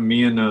 Yeah,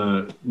 me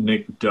and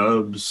Nick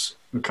Dubs,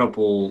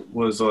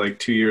 was like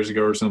 2 years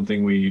ago or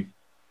something, we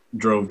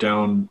drove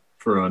down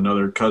for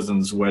another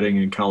cousin's wedding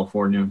in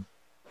California.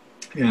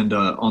 And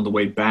on the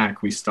way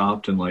back, we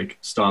stopped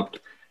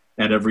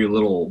at every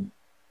little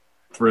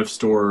thrift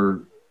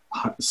store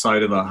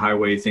side of the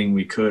highway thing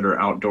we could, or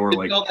outdoor,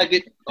 like all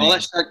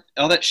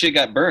that shit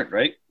got burnt,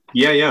 right?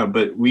 Yeah,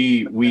 but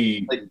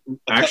we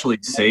actually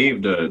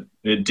saved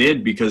it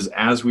did, because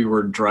as we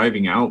were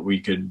driving out, we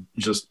could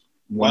just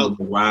one of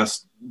the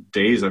last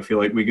days, I feel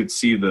like we could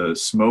see the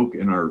smoke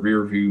in our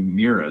rear view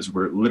mirror as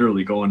we're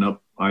literally going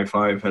up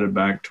I-5 headed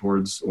back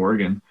towards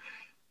Oregon.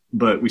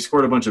 But we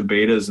scored a bunch of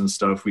betas and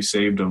stuff. We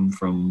saved them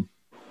from.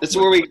 That's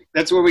where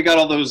we got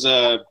all those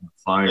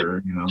fire,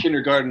 like, you know,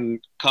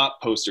 kindergarten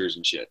cop posters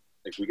and shit.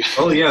 Like we got.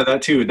 Oh yeah,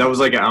 that too. That was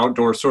like an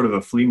outdoor sort of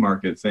a flea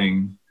market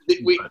thing.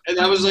 And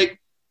that was like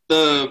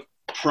the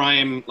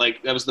prime,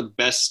 like that was the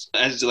best,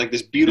 as like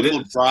this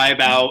beautiful drive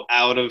out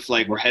of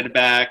like we're headed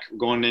back, we're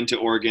going into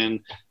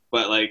Oregon,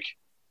 but like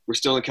we're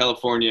still in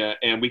California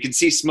and we can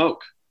see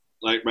smoke.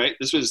 Like, right?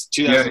 This was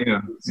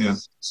 2000. Yeah.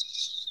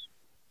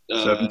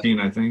 17,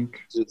 I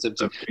think.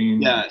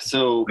 17. Yeah,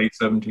 so late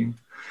 17.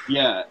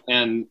 Yeah,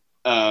 and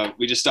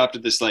we just stopped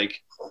at this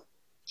like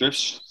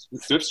thrift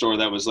thrift store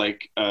that was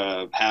like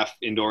half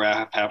indoor,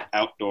 half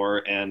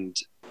outdoor, and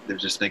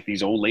there's just like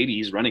these old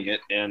ladies running it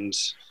and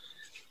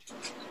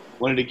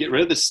wanted to get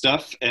rid of this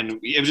stuff, and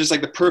it was just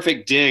like the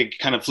perfect dig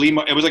kind of flea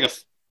market. It was like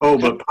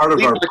but part of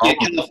flea our market,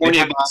 problem,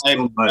 California so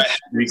vibe. much,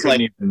 we It's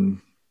couldn't like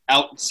even.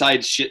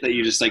 outside shit that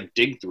you just like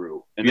dig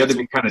through, and We had to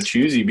be kind of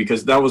choosy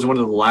because that was one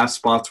of the last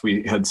spots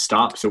we had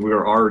stopped, so we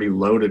were already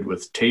loaded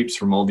with tapes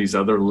from all these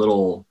other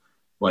little,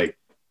 like,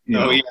 you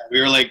know, yeah,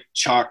 we were like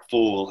chock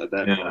full at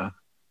that point. yeah.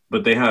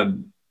 But they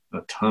had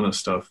a ton of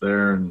stuff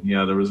there, and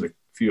yeah, there was a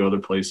few other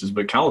places.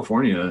 But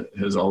California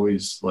has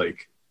always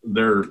like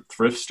their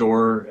thrift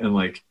store and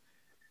like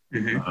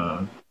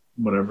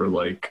whatever,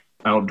 like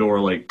outdoor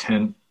like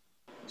tent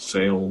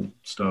sale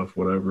stuff,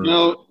 whatever.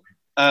 No,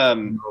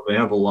 They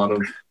have a lot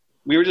of.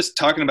 we were just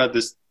talking about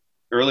this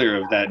earlier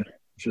of that.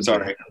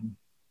 Sorry,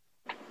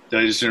 did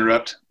I just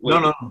interrupt?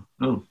 No.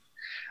 Oh,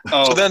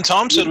 So then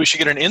Tom said we should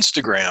get an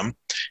Instagram,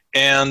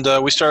 and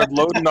we started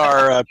loading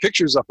our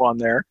pictures up on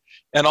there.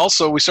 And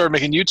also we started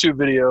making YouTube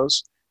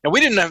videos. And we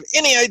didn't have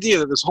any idea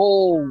that this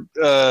whole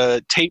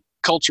tape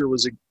culture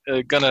was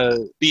going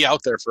to be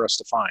out there for us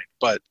to find.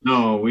 But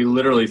No, we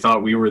literally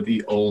thought we were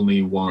the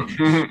only one.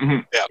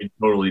 Yeah. We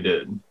totally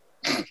did.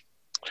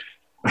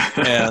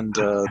 and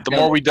the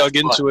more we dug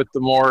into it, the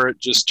more it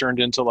just turned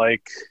into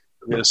like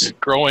this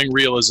growing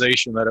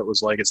realization that it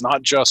was like it's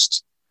not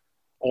just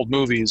old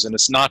movies, and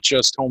it's not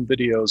just home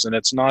videos, and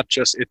it's not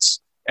just,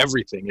 it's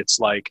everything. It's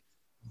like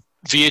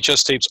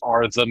VHS tapes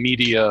are the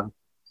media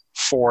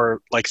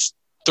for like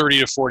 30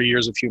 to 40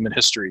 years of human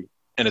history,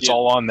 and it's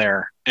all on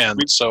there. And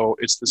so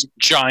it's this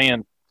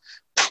giant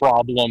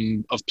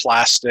problem of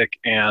plastic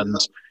and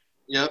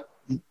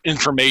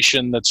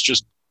information that's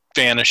just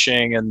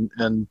vanishing,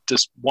 and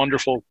this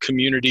wonderful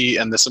community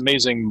and this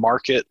amazing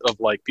market of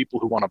like people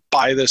who want to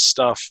buy this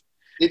stuff.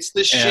 it's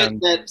the shit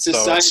and that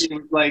society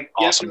was like,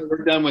 awesome. yeah,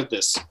 we're done with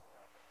this.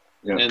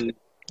 Yeah. And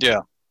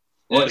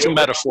Well, it's a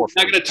metaphor.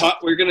 we're not going to talk.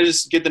 We're going to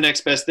just get the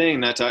next best thing.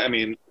 Not talk. I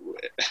mean,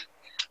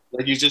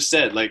 like you just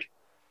said, like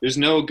there's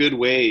no good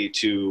way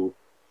to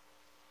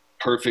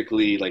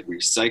perfectly like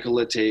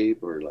recycle a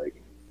tape, or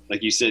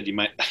like you said, you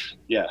might,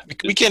 yeah.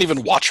 We can't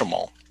even watch them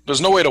all.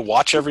 There's no way to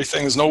watch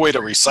everything. There's no way to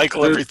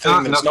recycle There's everything.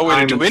 not There's enough no way to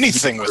time do in the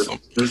anything with universe.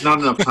 them. There's not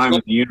enough time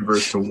in the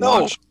universe to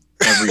No. watch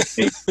every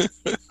tape.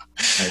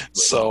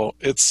 So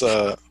it's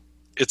a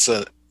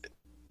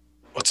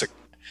what's it?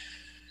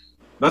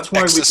 That's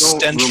why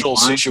Existential we don't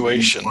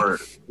situation.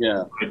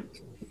 Yeah.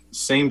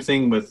 Same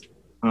thing with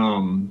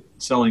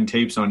selling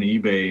tapes on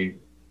eBay.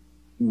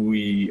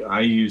 I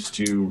used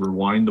to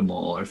rewind them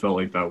all. I felt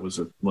like that was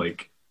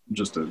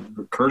just a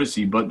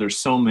courtesy, but there's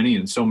so many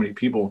and so many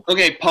people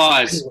Okay,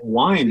 pause.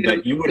 rewind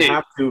that you would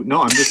have to.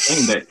 No, I'm just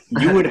saying that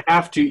you would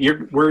have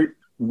to.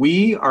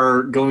 We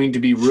are going to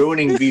be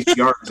ruining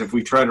VCRs if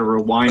we try to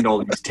rewind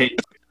all these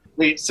tapes.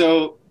 Wait,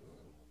 so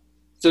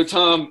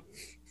Tom,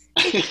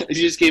 you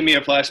just gave me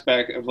a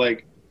flashback of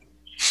like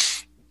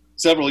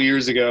several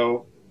years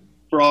ago.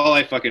 For all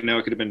I fucking know,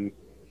 it could have been,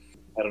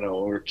 I don't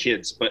know, we were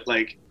kids, but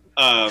like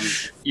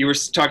you were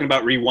talking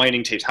about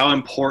rewinding tapes, how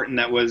important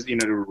that was,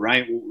 to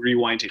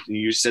rewind tapes, and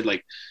you said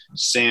like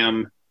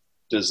Sam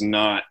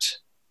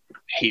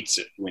hates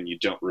it when you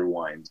don't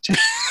rewind tapes.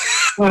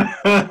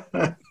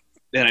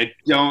 And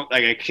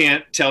I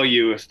can't tell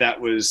you if that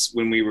was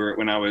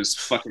when I was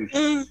fucking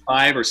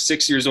 5 or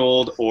 6 years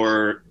old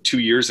or 2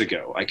 years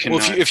ago. I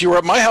cannot. Well, if you were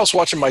at my house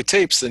watching my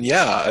tapes, then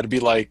yeah, I'd be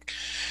like,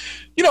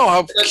 you know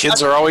how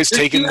kids are always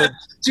taking the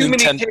too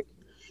many Nintendo. tapes.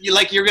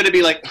 You're gonna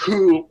be like,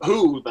 who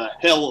the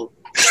hell?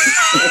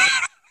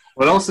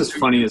 What else is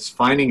funny is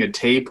finding a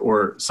tape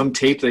or some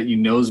tape that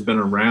has been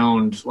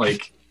around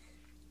like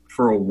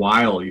for a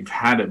while. You've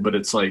had it, but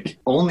it's like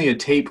only a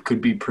tape could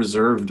be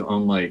preserved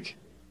on like,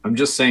 I'm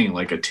just saying,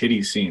 like a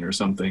titty scene or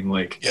something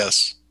like.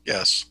 Yes.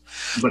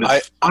 But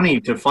it's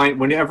funny to find.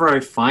 Whenever I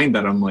find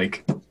that, I'm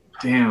like,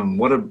 damn,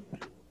 what a,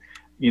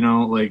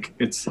 like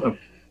it's a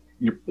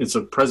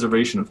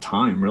preservation of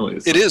time, really.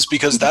 It is,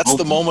 because that's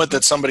the moment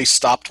that somebody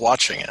stopped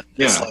watching it.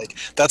 Yeah. It's like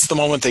that's the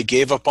moment they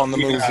gave up on the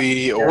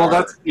movie. Or Well,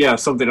 that's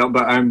something else.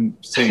 But I'm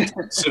saying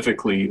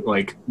specifically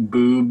like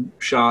boob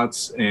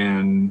shots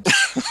and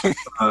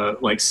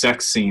like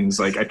sex scenes.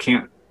 Like I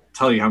can't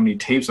tell you how many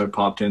tapes I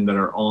popped in that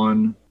are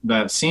on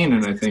that scene,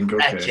 and I think,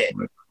 okay,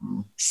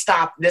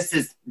 Stop! This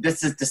is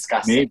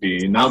disgusting.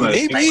 maybe now that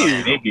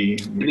maybe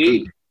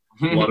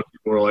a lot of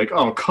people are like,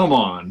 oh, come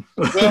on.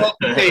 Well,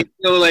 okay,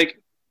 so like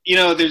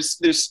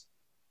there's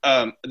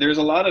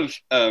a lot of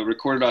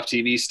recorded off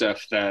TV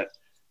stuff that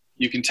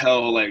you can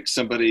tell like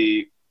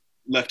somebody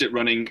left it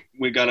running.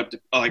 We got up to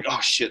like, oh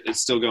shit,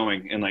 it's still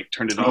going, and like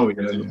turned it Oh, off.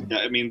 yeah.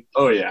 I mean,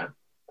 Oh yeah.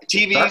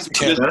 TVs That's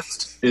the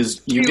best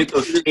is you get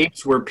those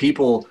tapes where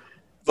people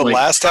the like,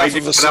 last half try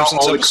of to a cut out Simpsons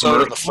all the episode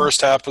and the commercials.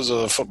 first half was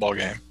a football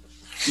game.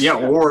 Yeah,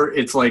 or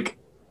it's like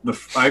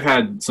I've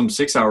had some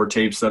 6-hour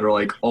tapes that are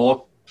like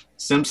all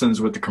Simpsons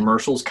with the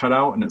commercials cut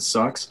out, and it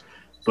sucks.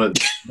 But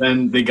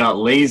then they got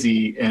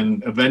lazy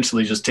and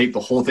eventually just taped the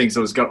whole thing,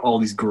 so it's got all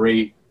these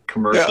great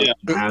commercials.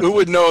 Yeah. Who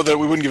would know that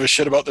we wouldn't give a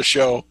shit about the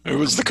show? It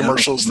was the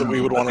commercials that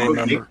we would want to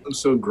remember. What makes them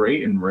so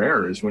great and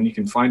rare is when you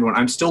can find one.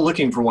 I'm still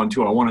looking for one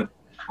too. I want it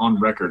on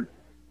record.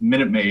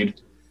 Minute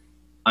Maid.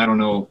 I don't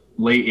know,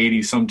 late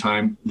 80s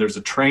sometime. There's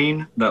a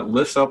train that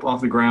lifts up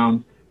off the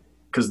ground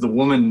because the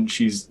woman,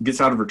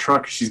 gets out of her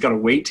truck. She's got to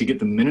wait to get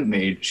the Minute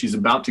Maid. She's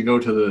about to go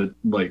to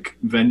the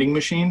vending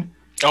machine.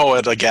 Oh,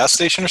 at a gas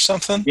station or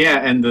something? Yeah,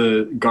 and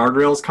the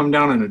guardrails come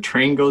down and a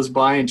train goes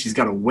by and she's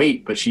got to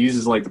wait, but she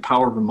uses the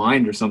power of her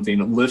mind or something.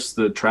 It lifts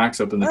the tracks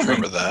up and the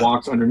train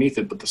walks underneath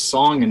it. But the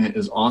song in it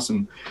is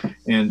awesome.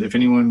 And if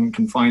anyone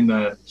can find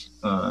that,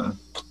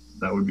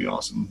 that would be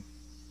awesome.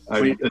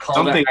 It's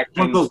something,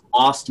 one of those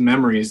lost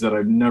memories that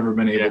I've never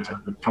been able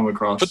to come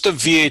across. Put the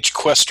VH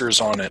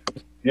Questers on it.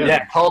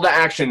 Yeah, call to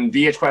action,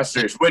 VH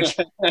Questers, which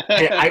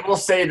I will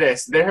say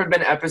this. There have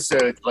been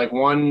episodes, like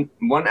one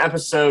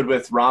episode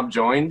with Rob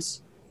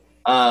Joins,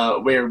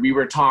 where we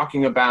were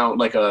talking about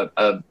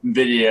a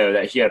video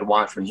that he had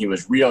watched when he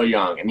was real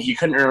young, and he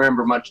couldn't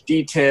remember much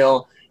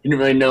detail. He didn't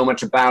really know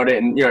much about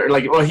it, and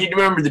he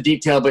remembered the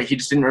detail, but he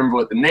just didn't remember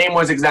what the name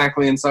was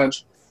exactly and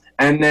such.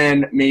 And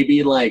then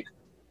maybe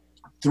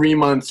 3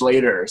 months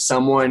later,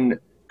 someone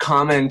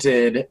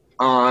commented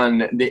on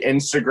the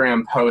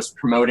Instagram post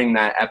promoting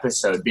that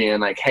episode,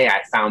 being like, "Hey,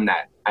 I found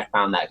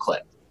that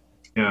clip."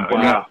 Yeah,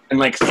 wow. And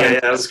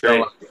that was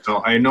great.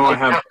 So I know I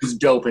have that was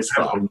dope as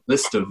fuck. a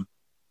list of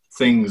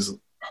things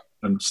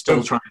I'm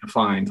still trying to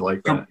find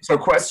like that. So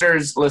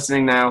Questers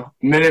listening now,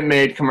 Minute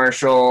Maid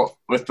commercial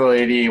with the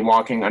lady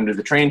walking under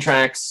the train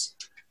tracks.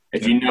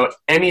 If you know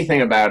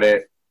anything about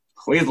it,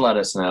 please let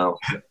us know.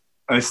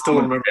 I still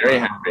remember very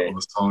happy.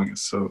 The song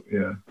is so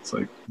it's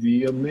like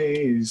the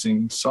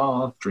amazing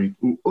soft drink.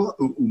 Ooh,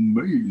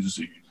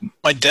 amazing.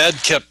 My dad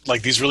kept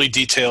these really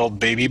detailed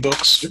baby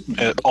books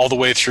all the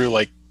way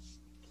through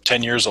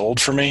 10 years old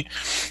for me,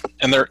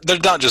 and they're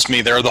not just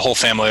me; they're the whole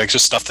family.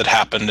 Just stuff that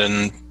happened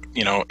in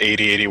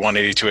 80, 81,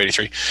 82,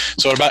 83.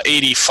 So at about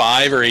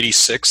 85 or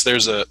 86,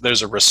 there's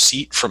a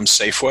receipt from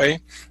Safeway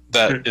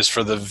that is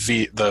for the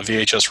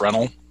VHS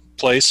rental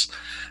place.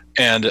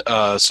 And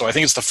so I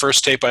think it's the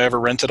first tape I ever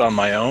rented on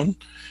my own.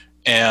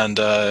 And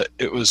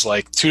it was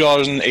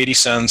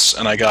 $2.80,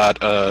 and I got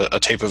a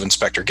tape of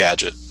Inspector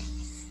Gadget.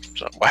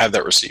 So I have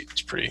that receipt.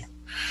 It's pretty.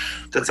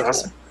 That's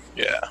awesome.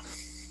 Cool. Yeah.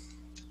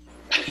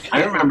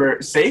 I remember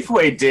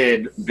Safeway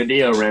did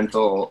video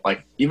rental,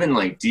 even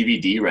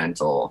DVD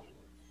rental.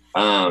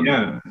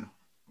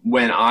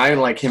 When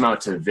I came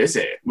out to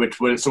visit, would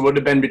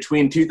have been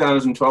between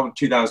 2012 and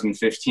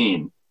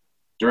 2015.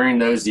 During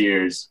those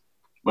years,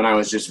 when I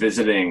was just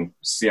visiting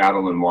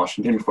Seattle and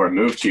Washington before I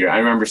moved here, I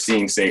remember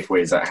seeing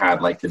Safeways that had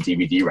the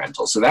DVD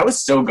rental. So that was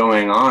still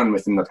going on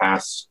within the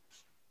past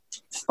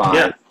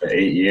 5 to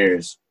 8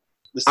 years.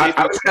 I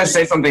was going to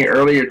say something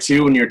earlier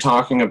too, when you're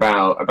talking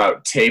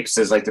about tapes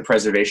as the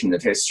preservation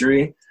of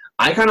history.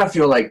 I kind of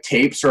feel like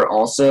tapes are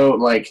also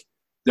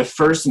the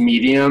first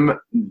medium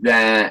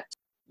that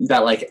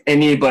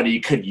anybody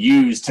could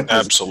use to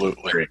preserve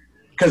absolutely history.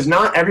 Because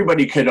not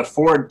everybody could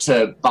afford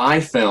to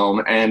buy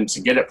film and to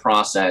get it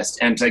processed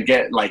and to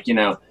get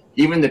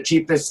even the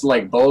cheapest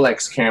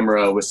Bolex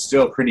camera was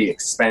still pretty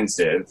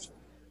expensive.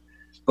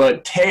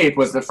 But tape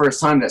was the first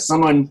time that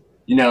someone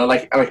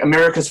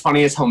America's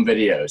Funniest Home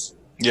Videos.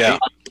 Yeah,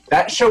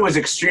 that show was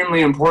extremely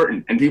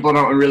important, and people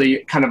don't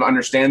really kind of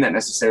understand that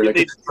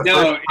necessarily.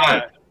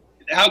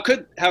 How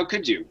could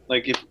you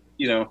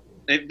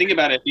think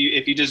about it?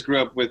 If you just grew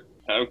up with.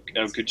 How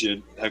could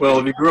you? If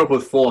you grew up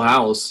with Full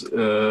House,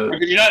 how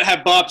could you not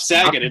have Bob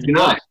Saget in your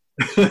life?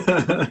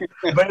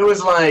 But it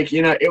was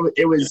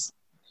it was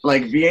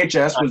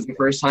VHS was the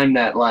first time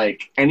that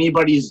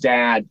anybody's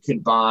dad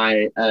could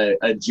buy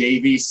a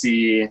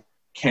JVC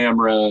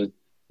camera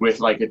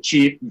with a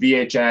cheap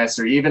VHS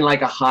or even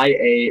a high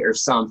 8 or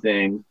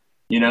something,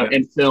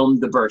 and film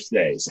the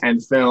birthdays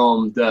and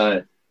film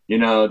the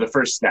the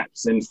first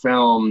steps and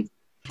film.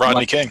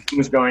 Rodney King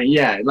was going,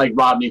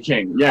 Rodney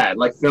King,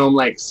 film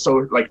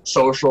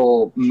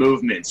social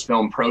movements,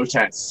 film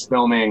protests,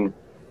 filming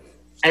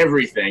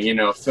everything,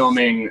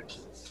 filming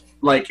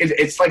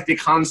it's the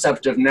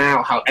concept of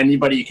now how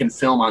anybody can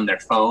film on their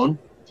phone,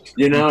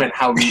 and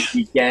how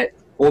we get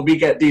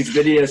these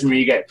videos and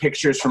we get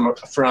pictures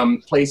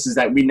from places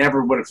that we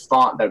never would have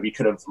thought that we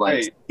could have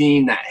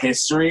seen that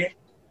history.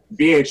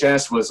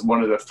 VHS was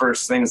one of the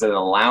first things that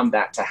allowed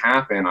that to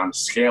happen on a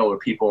scale where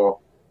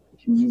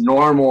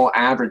normal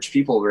average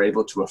people were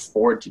able to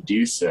afford to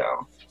do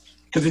so.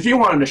 Because if you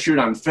wanted to shoot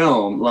on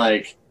film,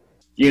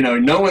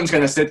 no one's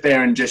going to sit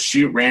there and just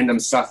shoot random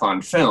stuff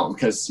on film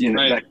because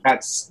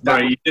that's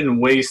you didn't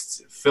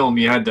waste film.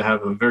 You had to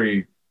have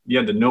you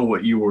had to know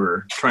what you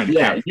were trying to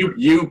capture.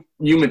 you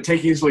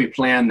meticulously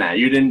planned that.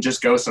 You didn't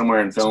just go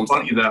somewhere and film. It's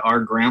funny that our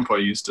grandpa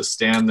used to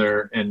stand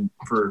there and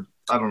for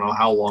I don't know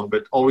how long,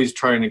 but always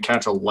trying to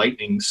catch a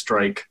lightning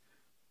strike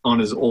on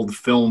his old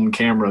film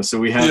camera. So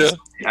we had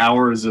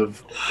hours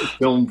of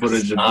film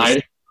footage of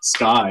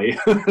sky.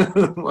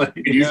 Like,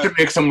 You should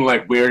make some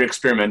like weird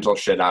experimental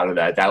shit out of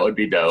that. That would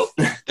be dope.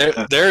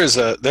 There is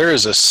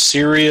a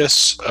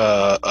serious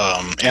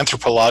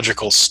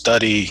anthropological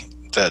study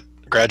that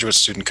a graduate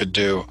student could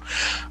do,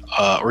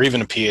 or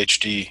even a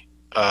PhD,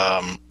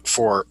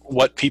 for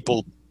what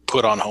people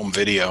put on home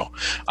video.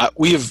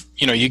 We have,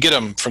 you get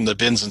them from the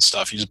bins and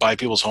stuff. You just buy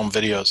people's home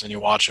videos and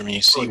you watch them and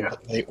you see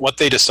what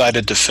they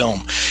decided to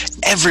film.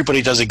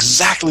 Everybody does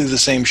exactly the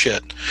same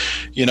shit.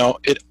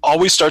 It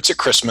always starts at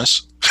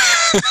Christmas.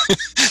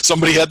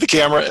 Somebody had the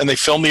camera and they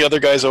filmed the other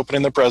guys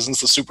opening their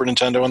presents, the Super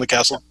Nintendo and the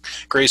Castle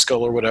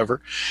Grayskull or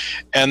whatever.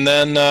 And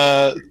then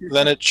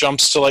it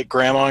jumps to like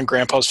grandma and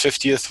grandpa's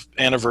 50th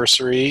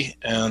anniversary.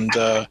 And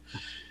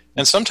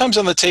sometimes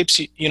on the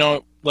tapes,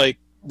 like,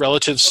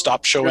 relatives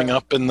stop showing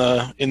up in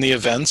the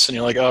events, and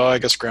you're like, oh, I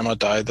guess grandma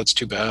died. That's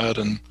too bad.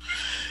 And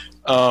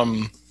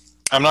I'm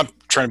not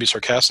trying to be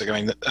sarcastic.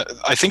 I mean,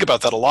 I think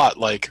about that a lot.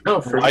 Like,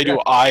 why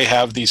do I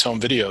have these home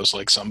videos?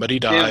 Like, somebody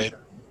died,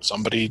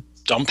 somebody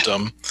dumped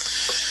them,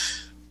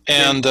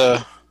 and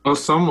well,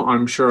 some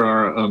I'm sure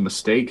are a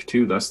mistake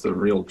too. That's the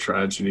real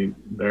tragedy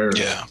there.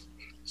 Yeah,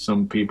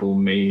 some people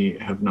may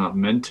have not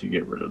meant to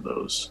get rid of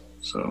those.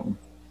 So,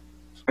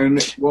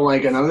 and well,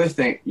 like another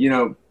thing,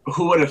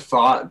 who would have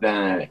thought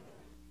that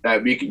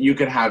you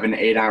could have an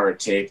 8-hour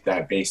tape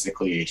that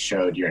basically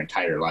showed your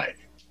entire life?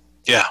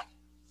 Yeah.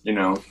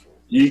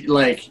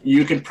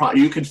 You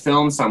could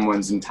film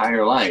someone's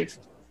entire life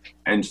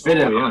and fit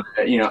it on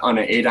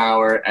an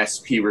 8-hour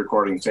SP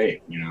recording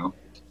tape.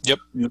 Yep.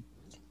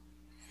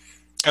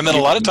 And then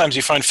a lot of times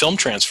you find film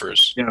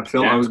transfers. Yeah,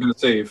 film. Yeah. I was going to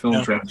say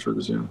film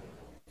transfers. Yeah,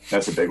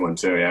 that's a big one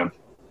too. Yeah.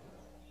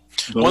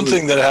 One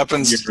thing that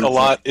happens a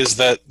lot is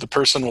that the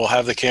person will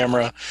have the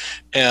camera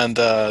and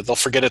they'll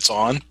forget it's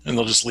on and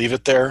they'll just leave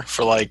it there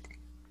for like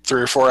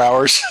 3 or 4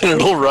 hours and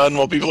it'll run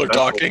while people are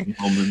talking.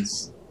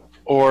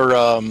 Or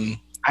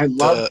I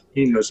love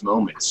seeing those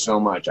moments so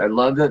much. I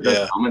love that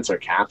those moments are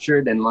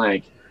captured, and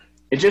like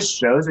it just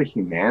shows a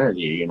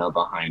humanity,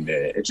 behind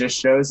it. It just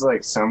shows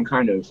like some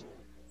kind of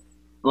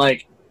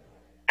like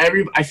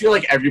I feel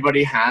like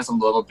everybody has a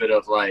little bit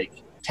of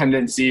like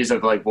tendencies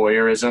of like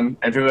voyeurism.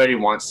 Everybody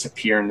wants to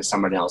peer into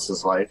somebody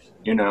else's life,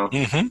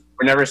 Mm-hmm.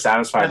 We're never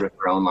satisfied with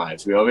our own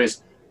lives.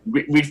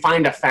 We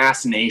find a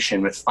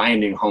fascination with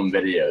finding home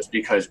videos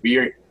because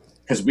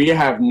we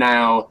have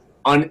now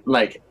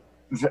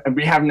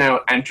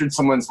entered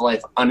someone's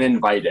life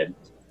uninvited.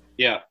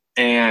 Yeah.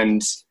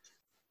 And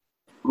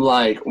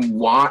like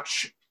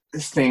watch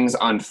things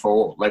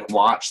unfold, like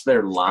watch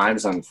their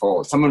lives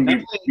unfold. Someone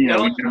we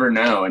never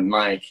know. And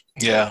like,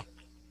 yeah.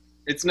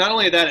 It's not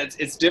only that,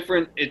 it's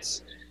different.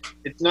 It's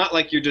not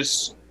like you're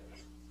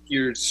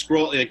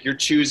scrolling, like you're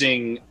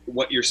choosing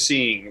what you're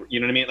seeing.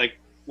 You know what I mean? Like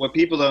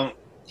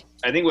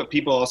I think what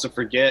people also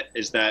forget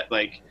is that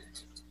like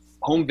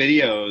home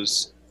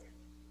videos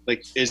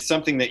like is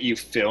something that you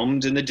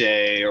filmed in the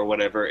day or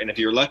whatever. And if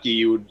you're lucky,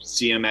 you would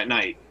see them at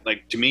night.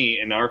 Like to me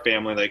and our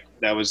family, like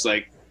that was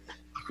like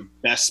the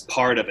best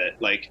part of it.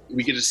 Like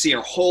we get to see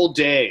our whole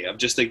day of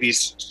just like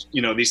these,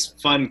 these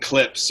fun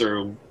clips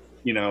or,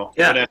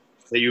 whatever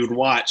that you would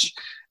watch,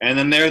 and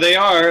then there they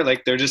are,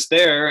 like they're just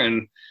there,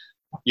 and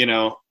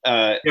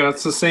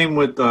it's the same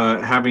with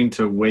having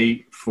to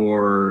wait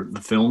for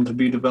the film to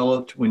be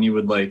developed. When you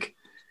would like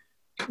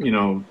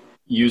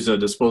use a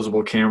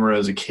disposable camera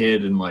as a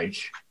kid, and like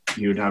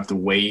you would have to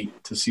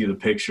wait to see the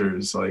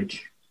pictures. Like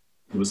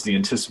it was the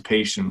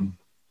anticipation.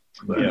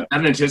 That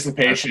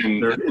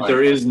anticipation.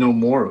 There is no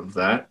more of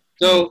that.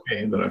 So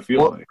that I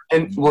feel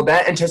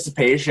that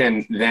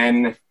anticipation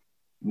then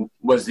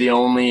was the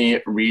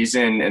only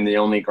reason and the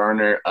only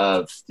garner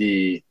of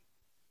the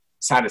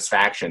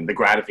satisfaction, the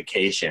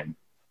gratification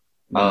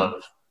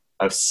of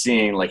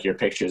seeing like your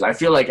pictures. I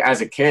feel like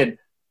as a kid,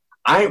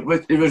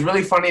 it was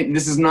really funny.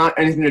 This is not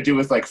anything to do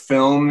with like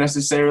film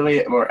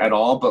necessarily or at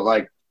all, but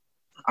like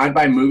I'd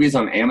buy movies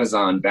on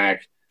Amazon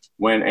back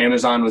when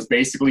Amazon was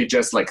basically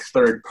just like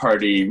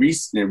third-party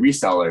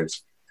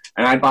resellers.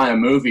 And I'd buy a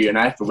movie and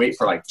I have to wait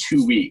for like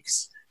 2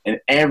 weeks. And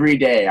every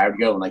day I would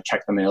go and like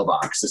check the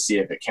mailbox to see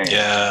if it came.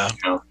 Yeah.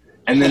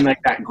 And then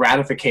like that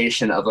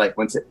gratification of like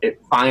once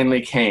it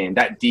finally came,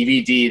 that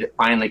DVD that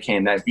finally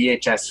came, that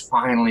VHS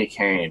finally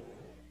came.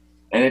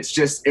 And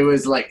it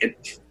was like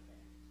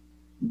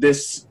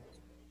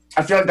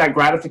I feel like that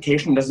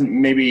gratification doesn't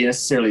maybe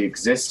necessarily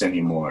exist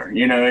anymore,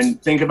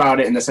 and think about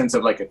it in the sense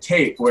of like a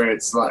tape where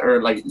it's like,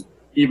 or like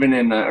even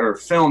in or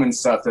film and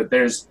stuff, that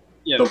there's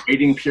the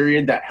waiting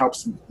period that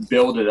helps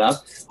build it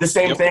up. The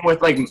same thing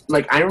with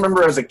like I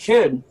remember as a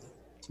kid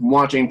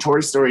watching Toy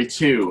Story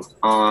 2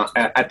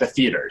 at the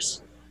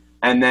theaters,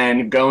 and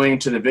then going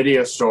to the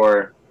video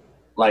store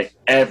like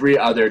every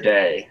other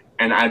day,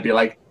 and I'd be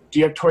like, do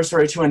you have Toy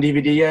Story 2 on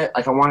DVD yet?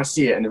 Like I want to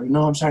see it. And they're like,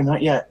 no, I'm sorry,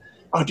 not yet.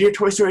 Oh, do you have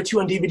Toy Story 2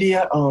 on DVD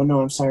yet? Oh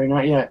no, I'm sorry,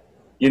 not yet.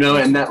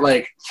 And that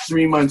like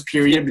 3-month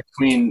period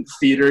between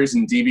theaters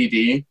and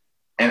DVD,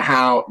 and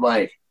how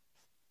like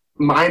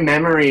my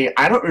memory,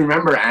 I don't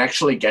remember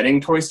actually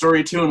getting Toy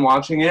Story 2 and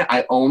watching it.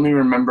 I only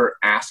remember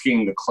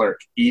asking the clerk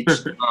each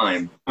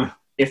time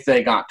if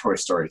they got Toy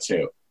Story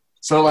 2.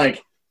 So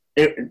like,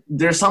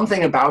 there's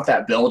something about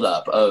that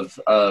buildup of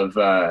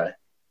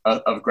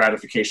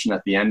gratification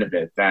at the end of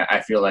it that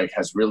I feel like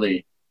has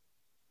really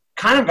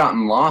kind of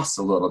gotten lost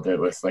a little bit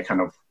with like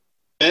kind of.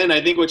 And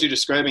I think what you're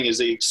describing is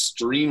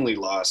extremely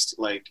lost,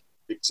 like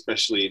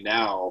especially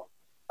now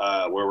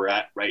where we're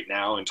at right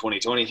now in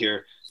 2020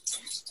 here.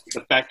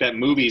 The fact that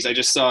movies, I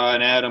just saw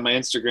an ad on my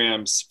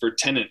Instagrams for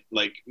Tenet,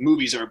 like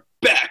movies are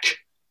back,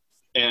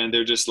 and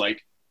they're just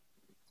like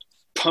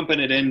pumping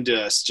it into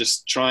us,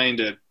 just trying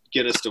to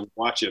get us to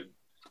watch it.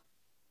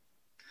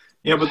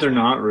 Yeah, but they're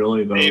not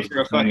really though. Pay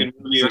for a fucking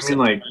movie or I mean,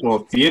 like, well,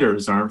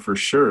 theaters aren't for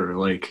sure.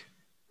 Like,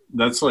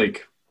 that's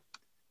like,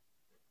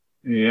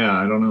 yeah,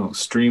 I don't know.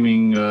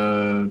 Streaming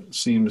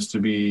seems to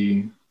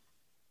be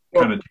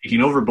kind of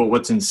taking over. But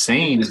what's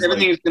insane is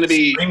everything's going to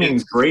be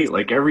streaming's great.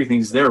 Like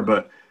everything's there,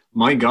 but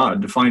my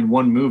God, to find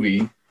one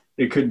movie,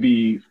 it could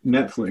be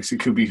Netflix, it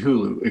could be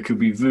Hulu, it could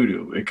be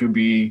Vudu, it could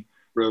be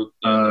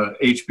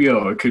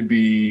HBO, it could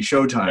be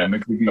Showtime,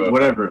 it could be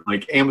whatever,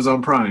 like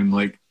Amazon Prime.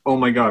 Like, oh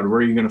my God, where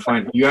are you going to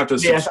find it? You have to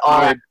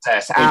subscribe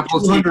Apple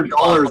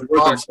 $200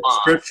 worth of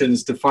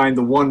subscriptions to find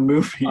the one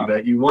movie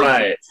that you want.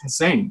 Right. It's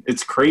insane.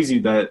 It's crazy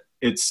that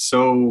it's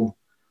so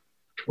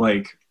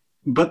like,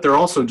 but they're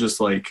also just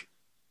like,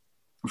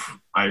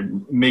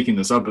 I'm making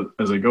this up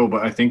as I go,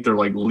 but I think they're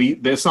like,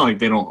 it's not like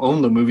they don't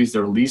own the movies,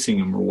 they're leasing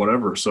them or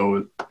whatever.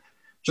 So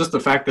just the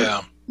fact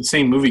that the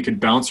same movie could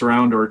bounce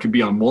around or it could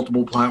be on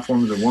multiple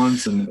platforms at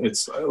once. And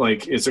it's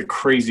like, it's a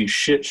crazy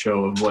shit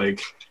show of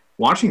like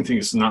watching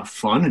things is not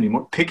fun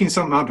anymore. Picking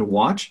something out to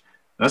watch,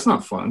 that's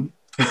not fun.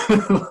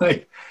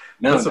 Like,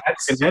 no, that's a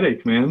fucking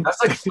headache, man. That's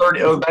like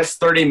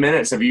 30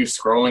 minutes of you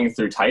scrolling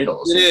through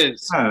titles. It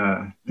is.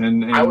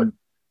 And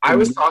I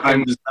was talking.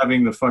 I'm just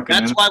having the fucking.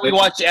 That's why we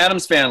watch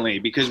Addams Family,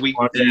 because we're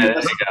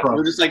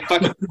just like,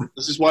 fuck it,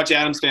 let's just watch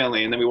Addams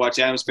Family, and then we watch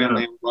Addams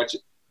Family and watch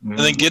it. And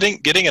then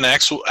getting an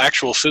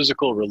actual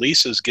physical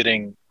release is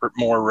getting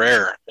more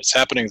rare. It's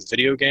happening with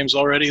video games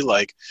already.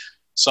 Like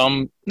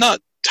some not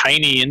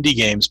tiny indie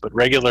games, but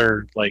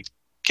regular like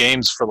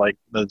games for like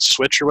the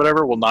Switch or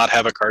whatever will not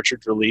have a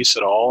cartridge release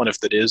at all, and if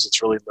it is,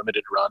 it's really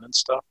limited run and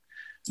stuff.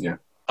 Yeah.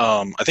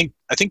 I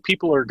think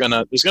people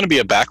there's gonna be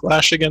a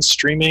backlash against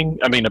streaming.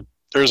 I mean,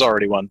 there's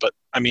already one, but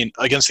I mean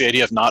against the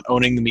idea of not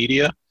owning the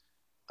media.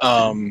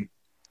 And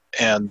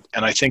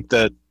I think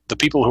that the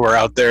people who are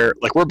out there,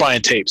 like we're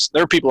buying tapes.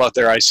 There are people out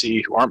there I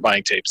see who aren't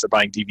buying tapes. They're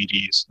buying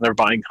DVDs. They're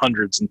buying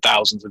hundreds and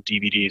thousands of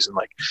DVDs, and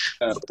like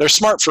they're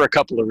smart for a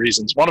couple of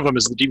reasons. One of them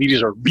is the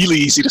DVDs are really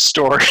easy to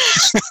store,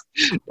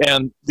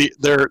 and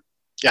they're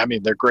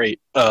great.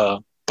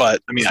 But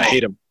I mean, I hate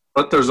them.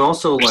 But there's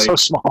also they're like so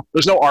small.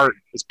 There's no art.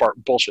 It's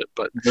bullshit.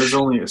 But there's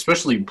only,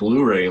 especially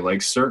Blu-ray,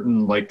 like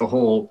certain, like the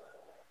whole,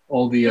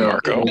 all the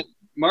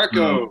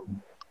Marco.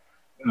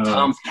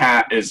 Tom's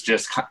cat is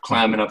just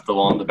climbing up the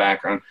wall in the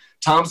background.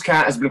 Tom's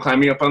cat has been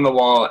climbing up on the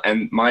wall,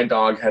 and my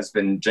dog has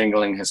been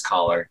jingling his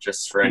collar,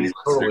 just for any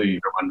listeners who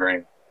are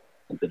wondering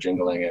what the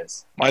jingling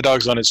is. My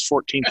dog's on his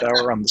 14th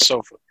hour on the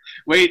sofa.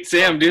 Wait,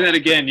 Sam, do that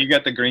again. You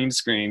got the green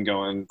screen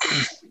going.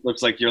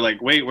 Looks like you're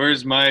like, wait,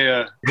 where's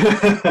my...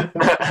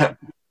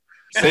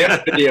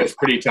 Sam's video is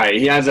pretty tight.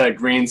 He has a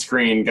green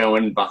screen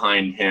going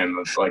behind him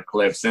of like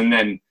clips, and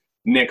then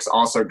Nick's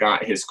also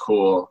got his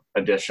cool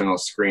additional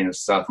screen of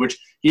stuff, which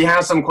he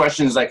has some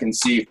questions I can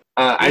see.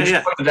 I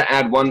just wanted to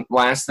add one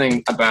last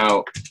thing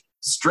about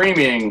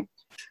streaming,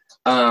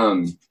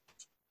 and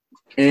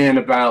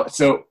about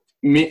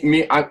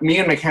me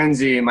and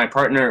Mackenzie, my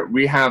partner,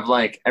 we have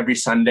like every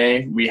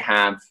Sunday we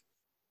have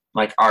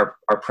like our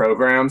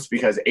programs,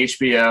 because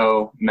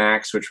HBO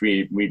Max, which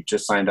we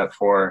just signed up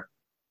for,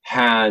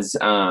 has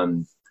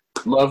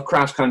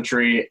Lovecraft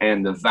Country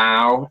and The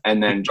Vow,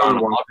 and then John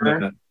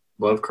Oliver.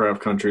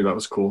 Lovecraft Country, that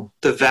was cool.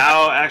 The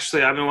Vow,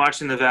 actually, I've been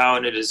watching The Vow,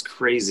 and it is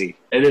crazy.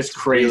 It is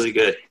crazy. Really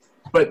good.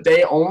 But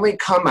they only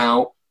come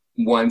out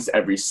once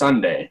every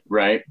Sunday,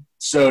 right?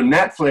 So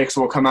Netflix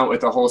will come out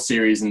with a whole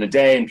series in a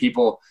day, and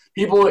people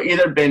will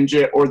either binge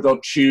it or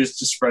they'll choose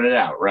to spread it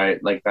out,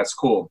 right? Like, that's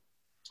cool.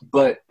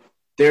 But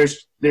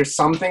there's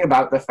something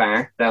about the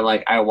fact that,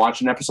 like, I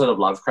watch an episode of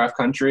Lovecraft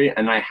Country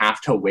and I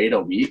have to wait a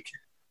week,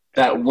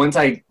 that once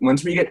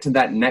we get to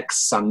that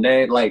next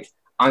Sunday, like,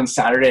 on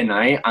Saturday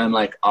night, I'm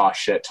like, oh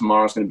shit,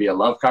 tomorrow's going to be a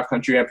Lovecraft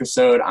Country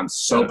episode. I'm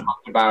so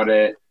pumped about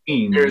it.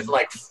 There's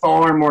like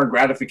far more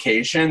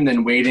gratification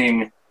than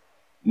waiting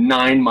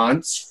 9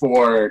 months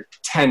for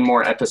 10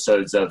 more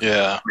episodes of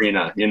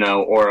Sabrina,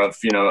 or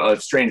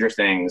of Stranger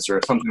Things or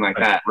something like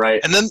that,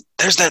 right? And then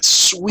there's that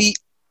sweet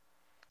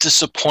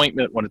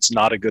disappointment when it's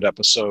not a good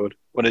episode,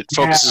 when it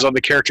focuses on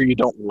the character you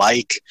don't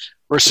like,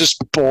 or it's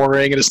just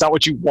boring and it's not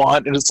what you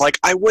want, and it's like,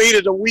 I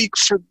waited a week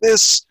for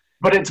this.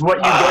 But it's what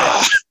you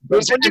get.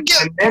 It's what you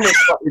get. And then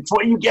it's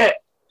what you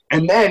get.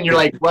 And then you're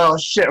like, well,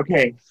 shit,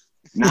 okay.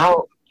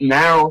 Now,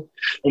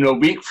 in a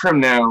week from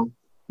now,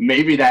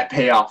 maybe that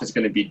payoff is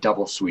going to be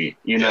double sweet,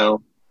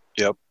 know?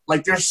 Yep.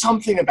 Like, there's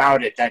something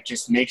about it that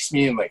just makes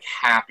me, like,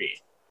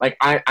 happy. Like,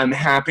 I'm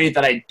happy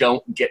that I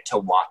don't get to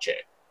watch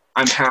it.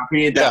 I'm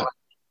happy that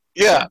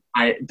Yeah.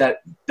 That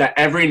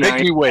every Make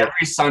night, me wait.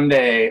 every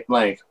Sunday,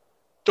 like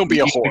Don't be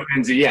a whore.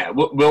 Yeah,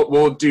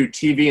 we'll do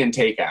TV and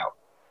takeout.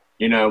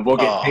 You know, we'll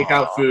get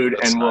takeout food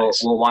that's and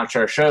nice. we'll watch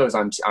our shows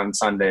on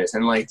Sundays.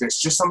 And like, there's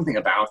just something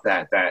about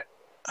that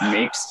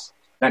makes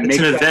It's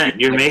an event.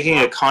 You're like, making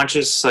a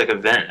conscious like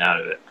event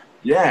out of it.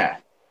 Yeah.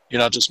 You're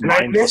not just And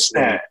I miss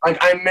mindlessly. that. Like,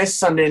 I miss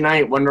Sunday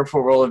night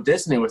Wonderful World of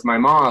Disney with my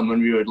mom when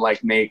we would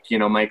like make,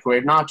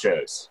 microwave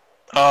nachos.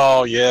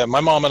 Oh yeah, my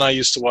mom and I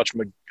used to watch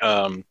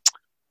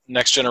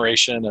Next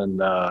Generation and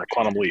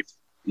Quantum Leap.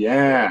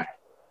 Yeah.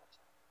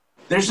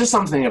 There's just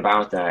something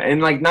about that.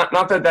 And like, not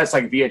that that's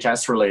like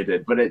VHS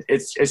related, but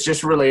it's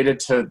just related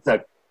to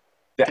the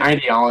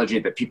ideology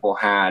that people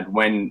had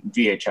when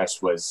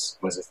VHS was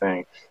a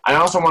thing. I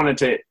also wanted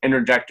to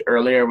interject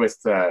earlier with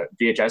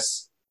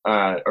VHS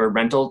or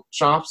rental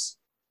shops,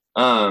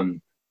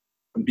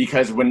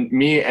 because when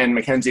me and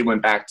Mackenzie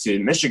went back to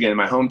Michigan,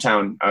 my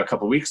hometown, a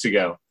couple weeks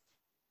ago,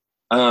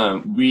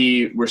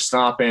 we were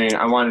stopping.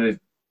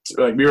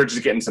 We were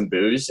just getting some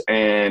booze,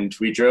 and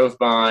we drove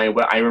by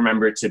what I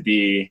remember to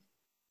be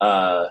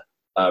a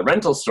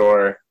rental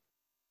store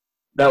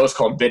that was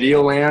called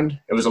Videoland.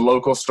 It was a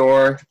local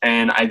store,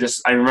 and I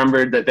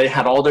remembered that they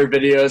had all their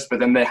videos, but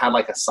then they had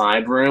like a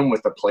side room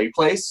with a play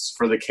place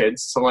for the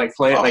kids to like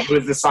play. Like, it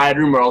was the side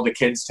room where all the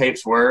kids'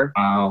 tapes were.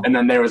 Wow. And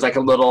then there was like a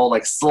little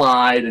like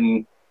slide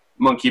and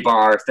monkey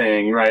bar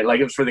thing, right?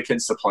 Like, it was for the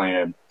kids to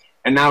play in.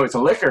 And now it's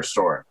a liquor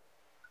store.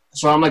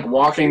 So I'm like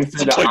walking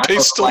through the aisle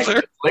of like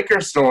the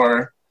liquor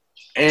store,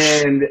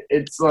 and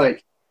it's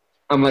like,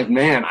 I'm like,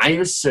 man, I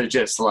used to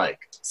just like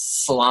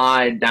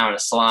slide down a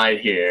slide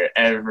here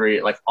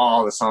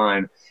all the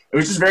time. It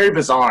was just very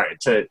bizarre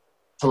to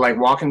like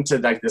walk into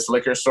like this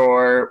liquor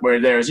store where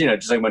there's,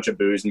 just like a bunch of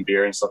booze and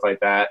beer and stuff like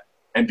that,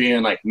 and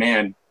being like,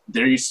 man,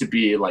 there used to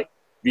be like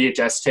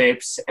VHS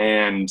tapes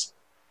and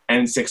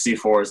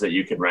N64s that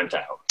you could rent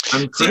out.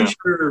 I'm pretty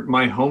sure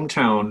my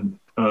hometown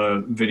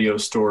video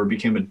store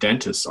became a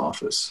dentist's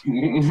office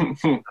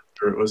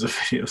after it was a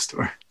video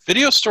store.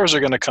 Video stores are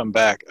going to come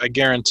back. I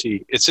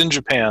guarantee. It's in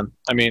Japan.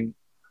 I mean,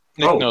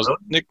 Nick knows.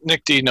 Really?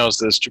 Nick D knows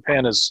this.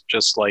 Japan is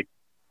just like,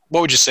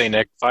 what would you say,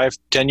 Nick?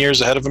 5-10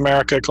 years ahead of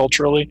America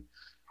culturally?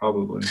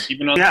 Probably.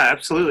 Yeah,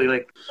 absolutely.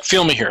 Like,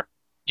 Feel me here.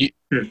 We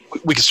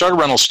could start a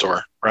rental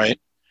store, right?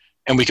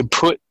 And we could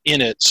put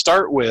in it.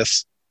 Start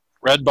with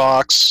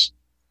Redbox,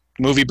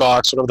 Movie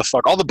Box, whatever the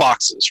fuck, all the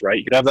boxes, right?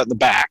 You could have that in the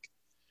back,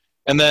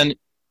 and then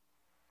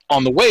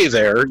on the way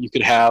there, you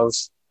could have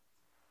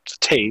the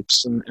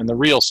tapes and the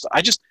real stuff.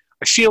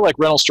 I feel like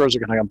rental stores are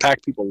going to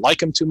unpack. People like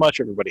them too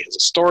much. Everybody has a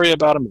story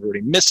about them.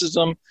 Everybody misses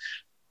them.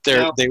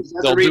 They'll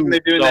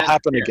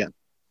happen again.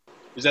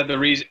 Is that the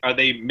reason? Are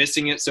they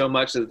missing it so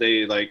much that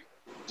they like?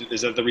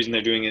 Is that the reason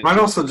they're doing it? Might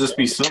also just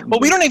be something. Well,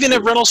 we don't even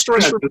have rental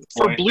stores for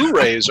point.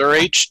 Blu-rays or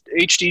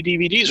HD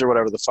DVDs or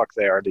whatever the fuck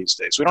they are these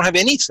days. We don't have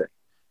anything.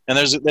 And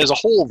there's a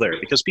hole there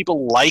because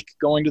people like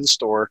going to the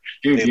store.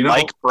 Dude, they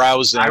like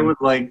browsing. I would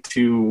like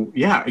to.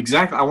 Yeah,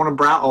 exactly. I want to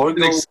browse.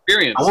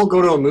 Experience. I won't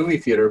go to a movie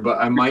theater, but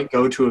I might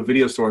go to a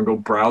video store and go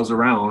browse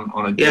around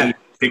on a date,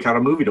 pick out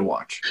a movie to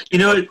watch.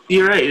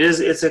 You're right.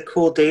 It's a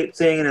cool date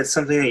thing, and it's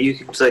something that you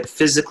can like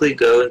physically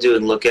go and do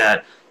and look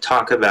at,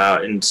 talk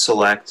about, and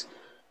select.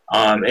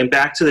 And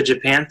back to the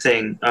Japan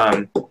thing,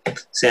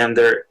 Sam.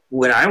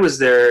 When I was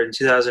there in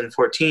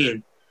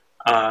 2014.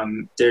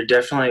 There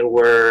definitely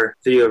were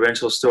video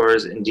rental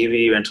stores and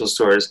DVD rental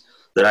stores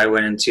that I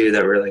went into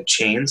that were like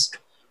chains,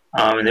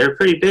 and they were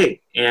pretty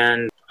big.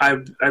 And I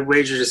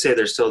wager to say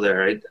they're still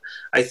there.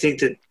 I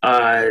think that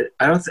I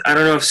don't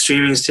know if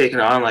streaming's taken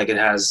on like it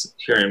has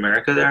here in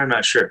America. There, I'm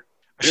not sure.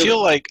 I feel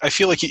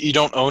like you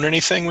don't own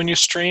anything when you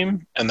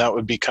stream, and that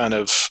would be kind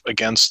of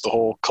against the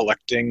whole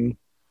collecting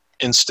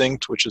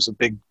instinct, which is a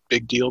big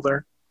deal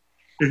there.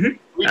 Mm-hmm.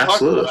 We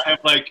Absolutely. talked about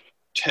have like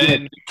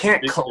 10. You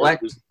can't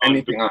collect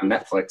anything on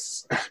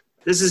Netflix.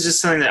 This is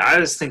just something that I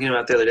was thinking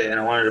about the other day, and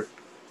I wanted to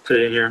put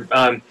it in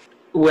here.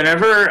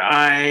 Whenever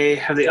I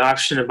have the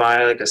option to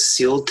buy like a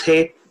sealed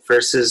tape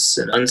versus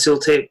an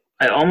unsealed tape,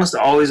 I almost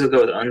always will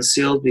go with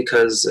unsealed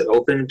because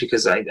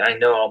I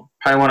know I'll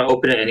probably want to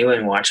open it anyway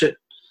and watch it.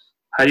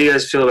 How do you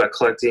guys feel about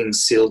collecting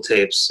sealed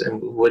tapes, and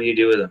what do you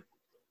do with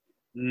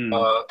them?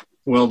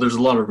 Well, there's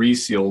a lot of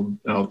resealed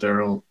out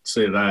there. I'll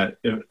say that,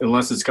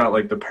 unless it's got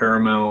like the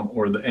Paramount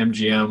or the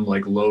MGM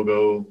like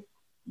logo,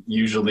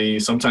 usually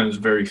sometimes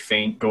very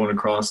faint going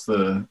across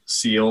the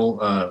seal.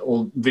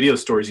 Old video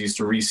stores used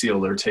to reseal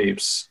their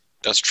tapes.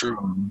 That's true.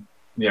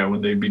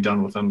 When they'd be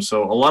done with them.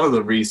 So a lot of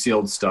the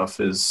resealed stuff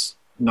is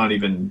not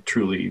even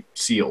truly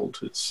sealed.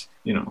 It's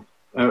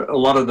a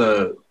lot of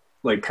the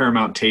like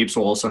Paramount tapes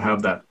will also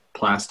have that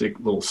plastic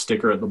little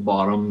sticker at the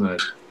bottom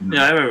that.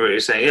 Yeah, I remember what you're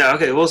saying. Yeah,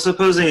 okay. Well,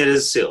 supposing it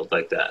is sealed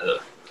like that.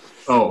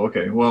 Oh,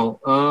 okay. Well,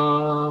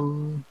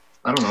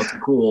 I don't know. It's a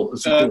cool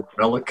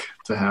relic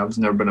to have. It's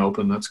never been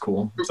opened. That's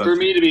cool. For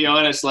me, to be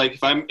honest, like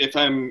if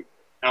I'm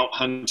out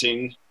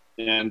hunting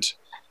and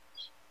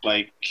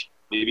like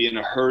maybe in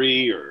a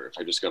hurry, or if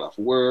I just got off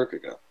work, I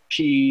got to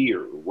pee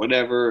or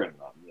whatever, and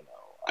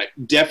I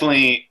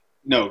definitely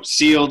no,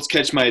 sealed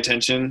catch my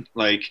attention.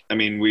 Like, I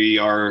mean, we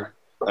are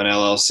an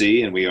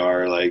LLC and we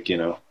are like, you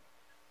know,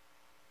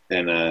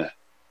 in a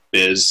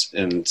biz.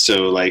 And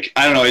so like,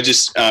 I don't know. I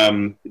just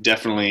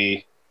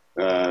definitely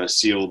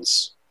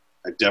sealeds.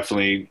 I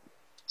definitely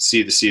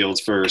see the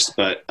sealeds first,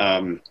 but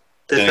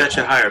They fetch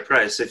a higher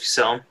price if you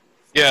sell them.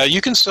 Yeah,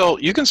 you can sell.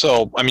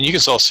 I mean, you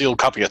can sell a sealed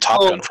copy of Top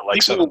Gun for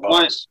like people $7.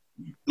 want,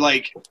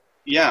 like,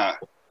 yeah,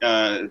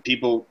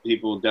 people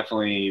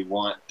definitely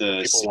want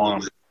the. People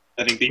want 'em.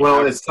 I think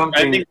it's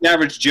something. I think the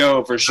average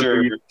Joe for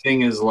sure. The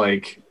thing is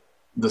like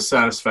the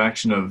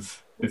satisfaction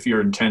of if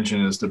your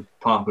intention is to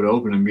pop it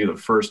open and be the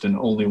first and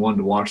only one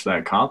to watch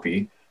that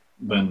copy,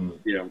 then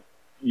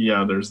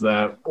yeah, there's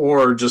that.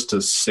 Or just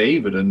to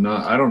save it and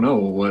not, I don't know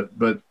what,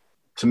 but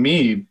to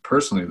me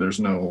personally, there's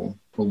no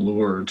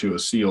allure to a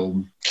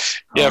sealed.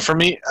 Yeah, for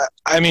me,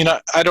 I mean,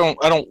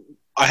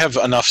 I have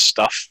enough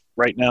stuff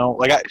right now.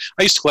 Like I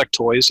used to collect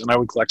toys, and I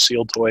would collect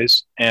sealed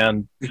toys.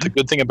 And the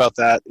good thing about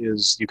that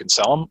is you can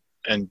sell them,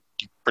 and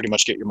you pretty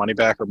much get your money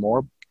back or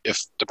more,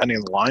 if depending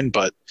on the line.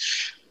 But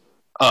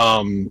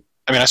I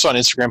mean, I saw an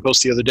Instagram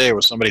post the other day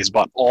where somebody has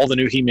bought all the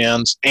new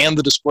He-Mans and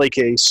the display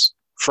case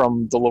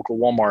from the local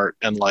Walmart,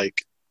 and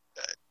like,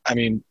 I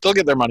mean, they'll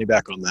get their money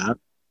back on that,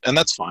 and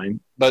that's fine.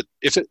 But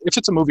if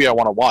it's a movie I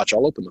want to watch,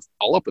 I'll open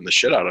the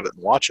shit out of it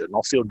and watch it, and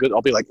I'll feel good.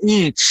 I'll be like,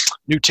 new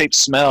tape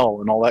smell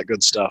and all that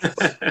good stuff.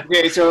 But,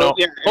 Okay, so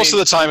most of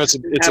the time it's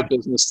a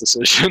business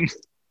decision.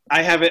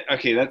 I have it.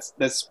 Okay,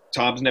 that's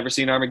Tom's never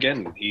seen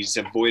Armageddon. He's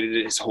avoided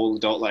it his whole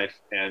adult life,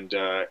 and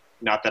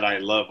not that I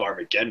love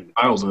Armageddon.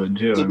 Childhood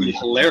too. It would be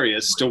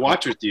hilarious to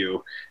watch with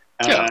you.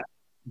 Yeah.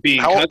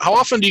 How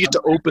often do you get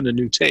to open a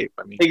new tape?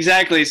 I mean,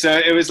 Exactly. So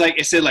it was like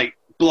it said like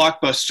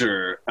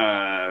Blockbuster,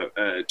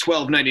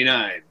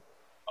 $12.99,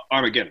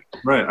 Armageddon.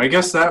 Right. I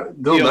guess that's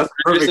a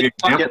perfect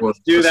example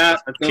of do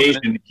that.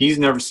 occasion. He's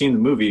never seen the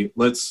movie.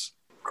 Let's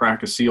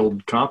crack a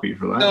sealed copy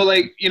for that. So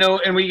like, you know,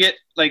 and we get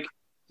like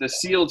the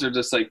seals are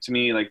just like, to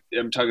me, like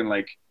I'm talking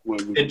like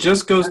it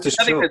just goes to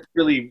I think show that's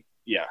really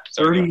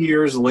 30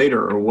 years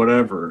later or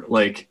whatever,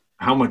 like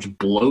how much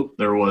bloat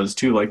there was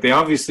too. Like they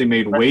obviously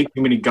made way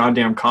too many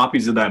goddamn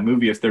copies of that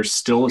movie if there's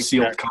still a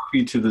sealed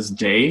copy to this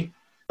day.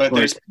 But like,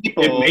 there's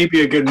people. It may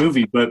be a good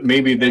movie, but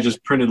maybe they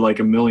just printed like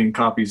 1 million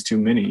copies too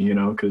many, you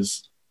know,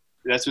 because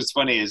that's what's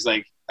funny is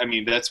like, I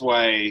mean, that's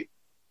why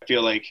I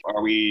feel like,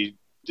 are we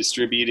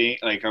distributing?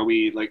 Like, are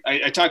we like,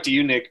 I talked to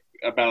you, Nick,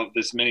 about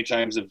this many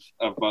times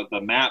about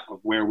the map of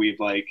where we've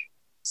like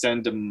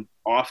send them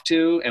off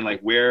to, and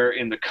like where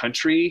in the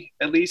country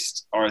at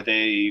least are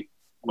they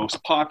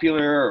most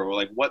popular, or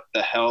like what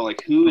the hell,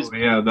 like who is? Oh,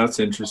 yeah, that's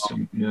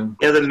interesting.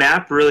 Yeah, the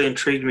map really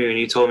intrigued me when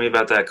you told me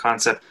about that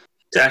concept.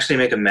 To actually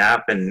make a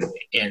map and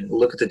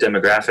look at the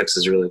demographics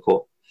is really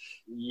cool.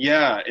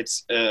 Yeah,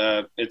 it's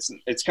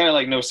kind of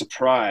like No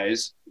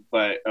Surprise,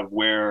 but of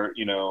where,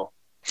 you know,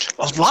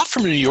 a lot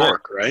from New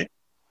York, right?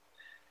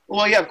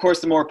 Well, yeah, of course,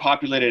 the more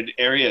populated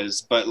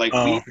areas, but like we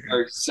okay.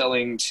 are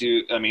selling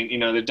to. I mean, you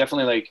know, they're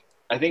definitely like.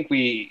 I think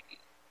we.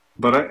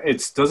 But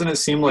doesn't it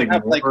seem like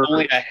have like more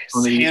only a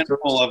on the East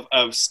handful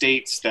of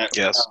states that.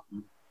 Yes.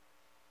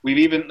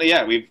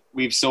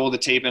 We've sold a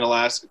tape in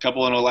Alaska, a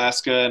couple in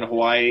Alaska and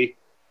Hawaii,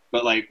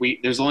 but like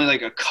there's only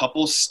like a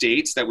couple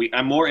states that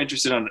I'm more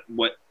interested on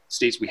what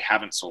states we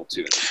haven't sold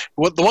to.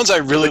 What the ones I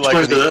really like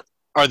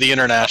are the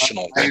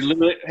international.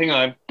 Hang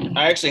on,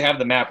 I actually have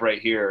the map right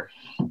here,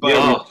 but I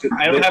don't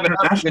the have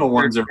international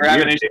ones are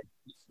weird.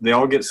 They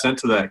all get sent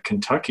to that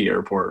Kentucky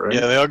airport, right?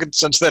 Yeah, they all get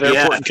sent to that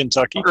airport in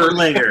Kentucky.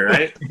 Erlanger,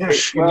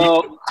 right?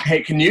 Well,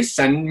 hey, can you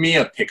send me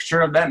a picture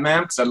of that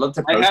map? Because I'd love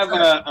to post I have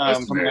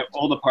that. from my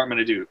old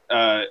apartment. I do.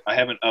 I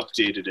haven't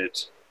updated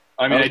it.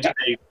 I mean,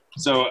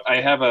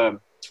 I have a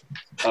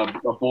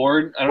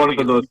board. I don't One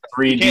of those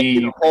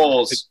 3D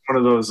holes. One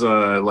of those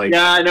like.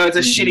 Yeah, I know it's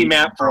a shitty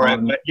map for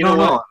it, but you know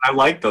what? No, I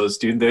like those,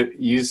 dude. They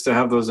used to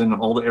have those in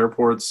all the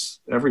airports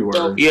everywhere.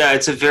 So, Yeah,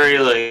 it's a very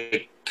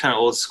like kind of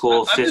old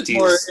school I'm just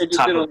more 50s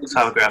interested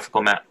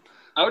topographical map.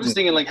 I was just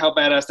thinking like how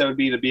badass that would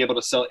be to be able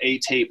to sell a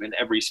tape in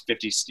every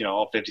 50,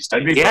 all 50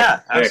 states.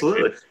 Yeah,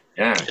 absolutely.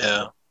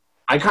 Yeah.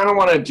 I kind of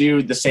want to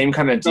do the same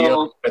kind of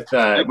deal with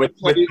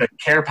the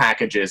care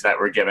packages that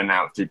were given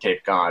out through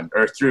Tape God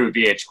or through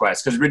VH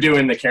Quest, because we're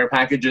doing the care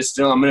packages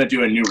still. I'm going to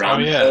do a new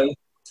round of those.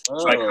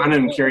 So I kind of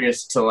am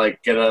curious to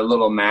like get a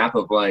little map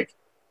of like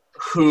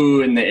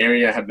who in the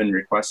area have been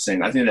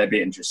requesting. I think that'd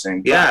be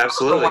interesting. Yeah,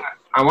 absolutely. Oh,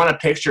 I want a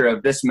picture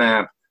of this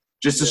map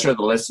just to show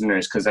the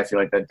listeners, because I feel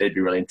like that they'd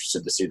be really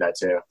interested to see that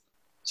too.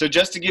 So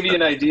just to give you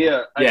an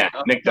idea,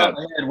 Nick Dub.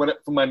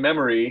 From my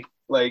memory,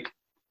 like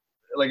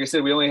I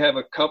said, we only have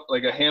a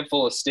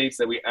handful of states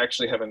that we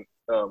actually haven't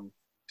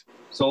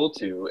sold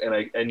to, and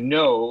I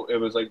know it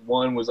was like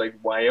one was like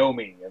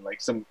Wyoming and like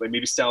some like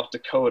maybe South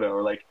Dakota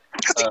or like.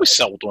 I think we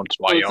sold one to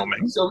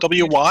Wyoming.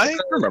 WY? I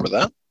remember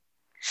that.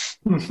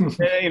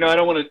 I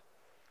don't want to.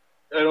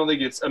 I don't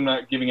think I'm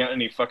not giving out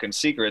any fucking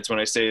secrets when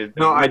I say.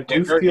 No, I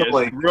do feel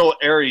like rural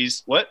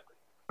Aries. What?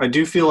 I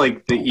do feel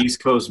like the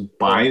East Coast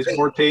buys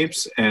more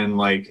tapes, and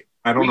like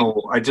I don't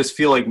know. I just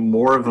feel like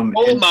more of them.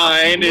 Gold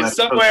mine is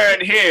somewhere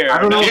in here. I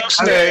don't know.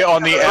 Ixnay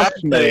on the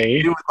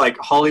Apnay. With like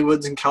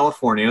Hollywood's in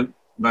California.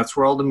 That's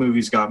where all the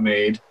movies got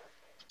made.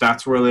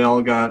 That's where they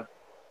all got.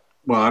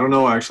 Well, I don't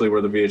know actually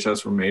where the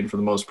VHS were made for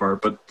the most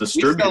part, but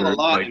distributed We sell a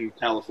lot in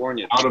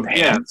California.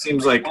 It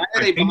seems like why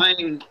are they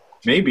buying?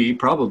 Maybe,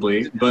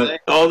 probably, but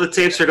all the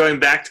tapes are going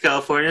back to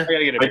California.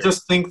 I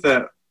just think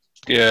that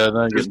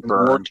that there's gets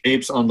more burned.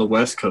 tapes on the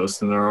West Coast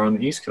than there are on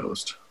the East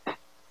Coast.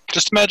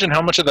 Just imagine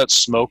how much of that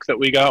smoke that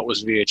we got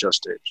was VHS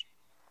tapes.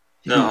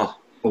 No,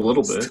 A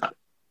little bit.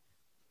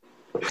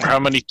 Or how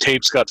many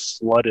tapes got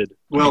flooded.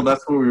 Well,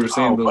 that's what we were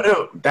saying.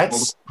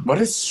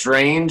 What a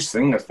strange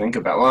thing to think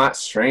about. Well, not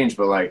strange,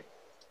 but like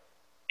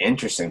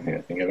interesting thing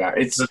to think about.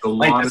 It's There's a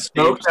like lot the of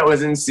smoke tapes. that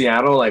was in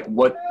Seattle, like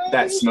what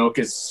that smoke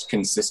is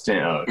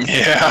consistent of.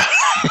 Yeah.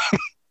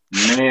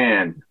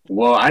 Man,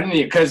 well, I didn't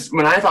because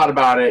when I thought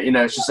about it,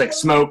 it's just like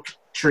smoke,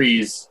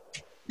 trees,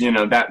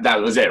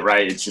 that was it,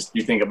 right? It's just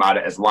you think about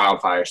it as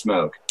wildfire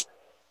smoke.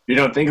 You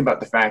don't think about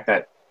the fact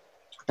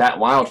that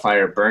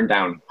wildfire burned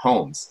down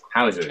homes,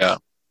 houses. Yeah.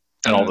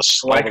 And all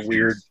the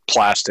weird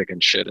plastic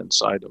and shit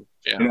inside them.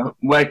 Yeah.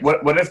 Like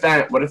what if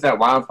that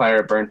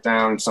wildfire burnt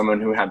down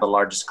someone who had the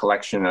largest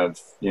collection of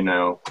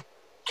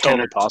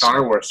Totally possible.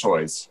 Star Wars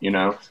toys?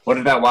 What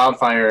if that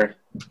wildfire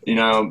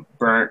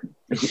burnt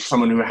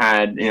someone who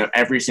had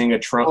every single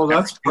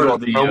that's part of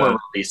the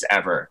release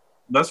ever?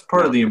 That's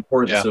part of the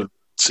importance of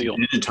Seal.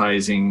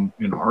 digitizing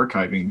and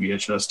archiving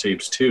VHS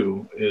tapes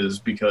too, is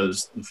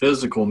because the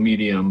physical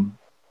medium,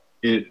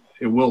 it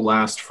will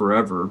last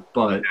forever,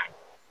 but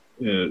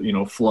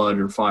flood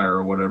or fire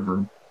or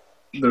whatever.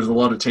 There's a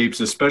lot of tapes,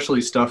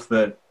 especially stuff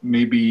that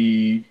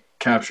maybe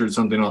captured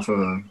something off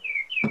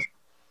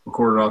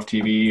recorded off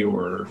TV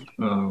or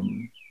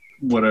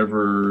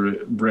whatever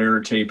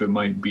rare tape it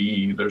might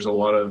be. There's a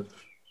lot of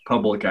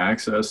public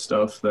access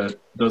stuff that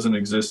doesn't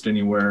exist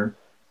anywhere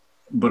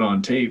but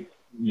on tape.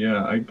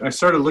 Yeah, I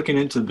started looking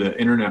into the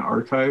Internet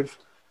Archive.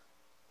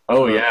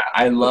 Oh yeah,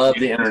 I love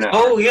the Internet.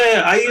 Oh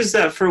yeah, I used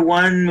that for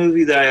one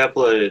movie that I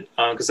uploaded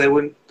because I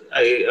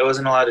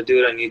wasn't allowed to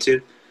do it on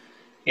YouTube,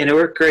 and it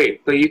worked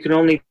great. But you can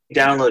only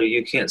download it;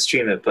 you can't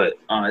stream it. But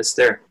it's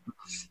there.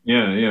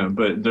 Yeah,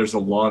 but there's a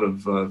lot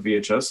of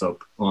VHS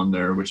up on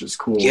there, which is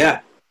cool.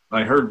 Yeah,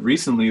 I heard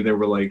recently they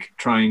were like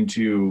trying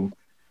to,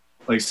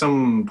 like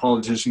some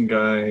politician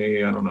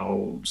guy, I don't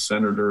know,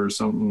 senator or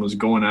something, was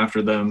going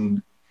after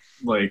them,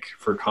 like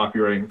for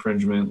copyright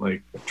infringement,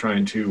 like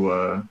trying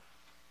to.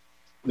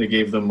 They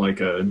gave them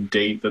like a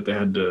date that they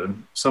had to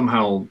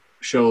somehow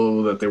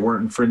show that they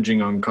weren't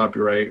infringing on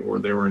copyright or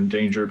they were in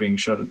danger of being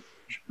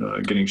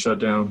getting shut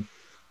down.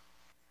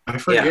 I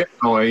forget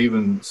how I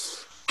even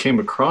came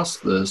across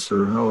this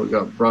or how it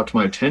got brought to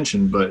my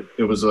attention, but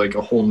it was like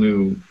a whole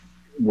new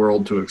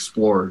world to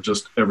explore,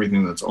 just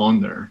everything that's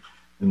on there.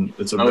 And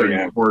it's a very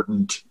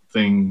important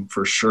thing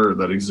for sure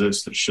that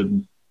exists. It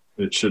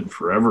should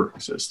forever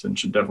exist and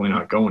should definitely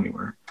not go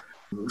anywhere.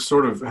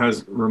 Sort of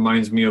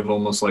reminds me of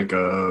almost like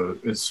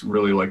it's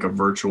really like a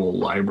virtual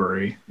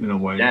library in a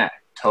way. Yeah,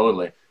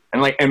 totally.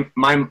 And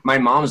my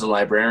mom's a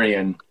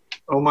librarian.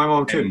 Oh, my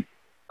mom too.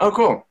 Oh,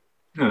 cool.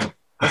 Yeah.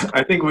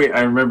 I think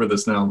I remember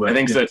this now, but I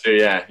think so too.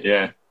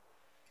 Yeah.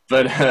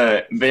 But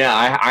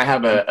yeah, I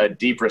have a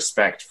deep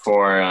respect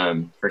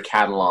for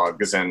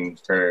catalogs and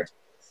for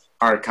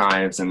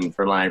archives and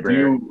for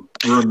library. Do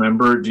you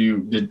remember?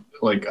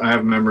 I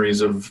have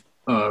memories of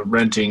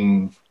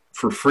renting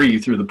for free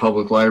through the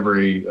public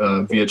library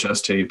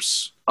VHS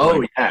tapes.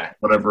 Oh yeah,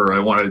 whatever I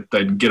wanted,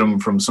 I'd get them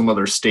from some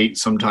other state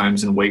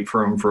sometimes and wait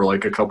for them for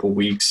like a couple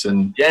weeks.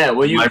 And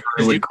library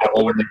would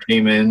call when they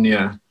came in.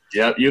 Yeah.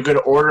 Yep, you could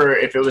order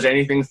if it was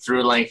anything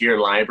through like your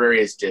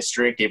library's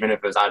district, even if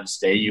it was out of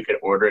state, you could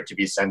order it to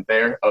be sent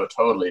there. Oh,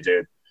 totally,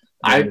 dude.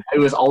 It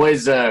was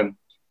always so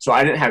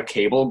I didn't have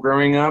cable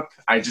growing up.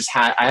 I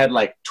had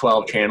like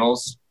 12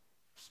 channels,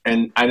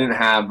 and I didn't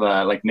have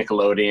like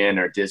Nickelodeon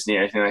or Disney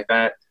or anything like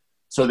that.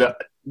 So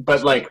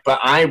but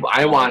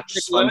I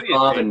watched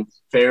SpongeBob and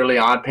Fairly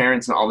Odd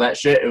Parents and all that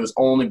shit. It was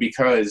only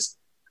because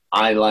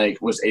I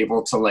was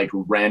able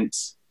to rent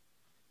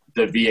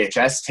the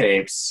VHS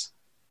tapes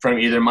from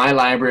either my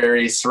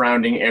libraries,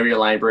 surrounding area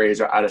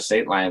libraries, or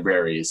out-of-state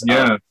libraries.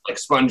 Yeah. Like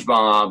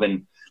SpongeBob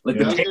and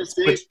the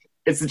tapes.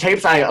 It's the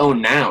tapes I own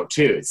now,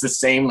 too. It's the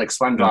same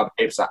SpongeBob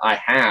tapes that I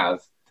have.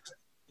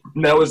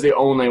 That was the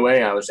only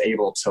way I was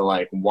able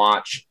to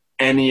watch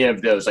any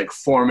of those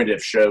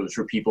formative shows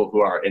for people who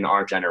are in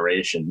our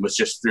generation, was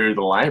just through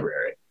the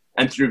library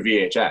and through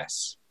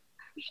VHS.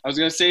 I was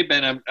gonna say,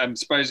 Ben, I'm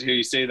surprised to hear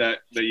you say that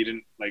you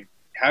didn't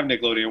have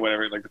Nickelodeon or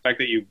whatever. The fact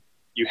that you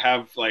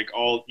have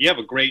you have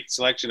a great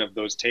selection of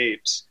those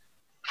tapes.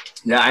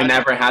 Yeah, I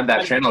never had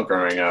that channel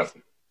growing up.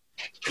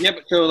 Yeah,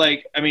 but so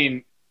I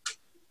mean,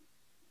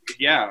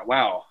 yeah,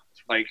 wow.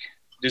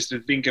 Just to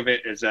think of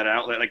it as that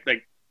outlet,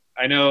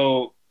 I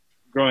know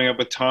growing up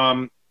with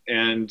Tom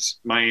and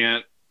my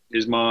aunt,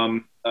 his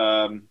mom,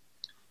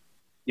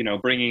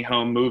 bringing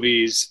home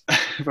movies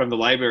from the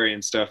library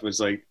and stuff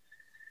was I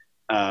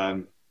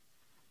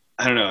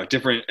I don't know,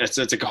 different. It's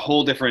like a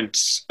whole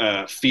different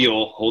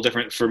feel, whole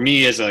different for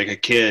me as like a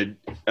kid.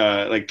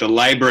 Like the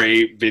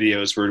library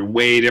videos were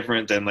way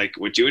different than like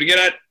what you would get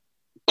at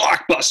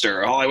Blockbuster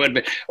or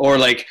Hollywood, or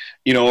like,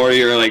 you know, or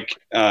your like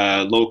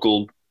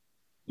local,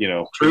 you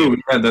know. True,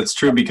 yeah, that's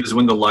true, because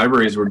when the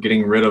libraries were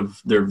getting rid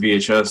of their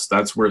VHS,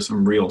 that's where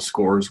some real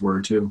scores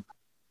were too.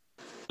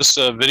 This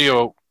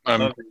video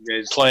I'm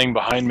playing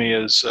behind me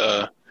is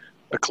a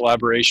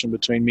collaboration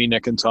between me,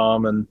 Nick, and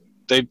Tom, and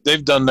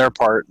they've done their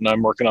part, and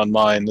I'm working on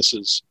mine. This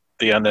is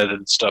the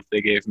unedited stuff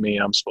they gave me.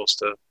 I'm supposed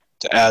to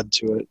add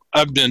to it.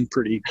 I've been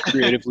pretty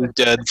creatively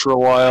dead for a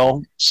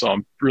while, so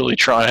I'm really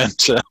trying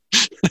to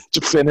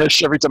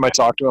finish. Every time I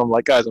talk to them, I'm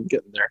like, guys, I'm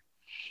getting there.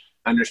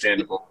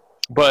 Understandable.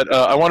 But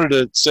I wanted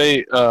to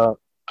say, while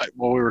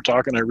we were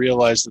talking, I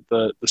realized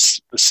that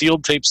the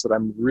sealed tapes that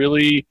I'm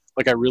really,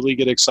 like, I really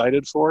get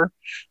excited for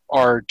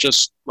are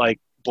just like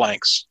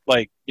blanks,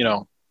 like, you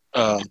know,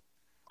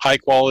 high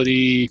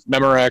quality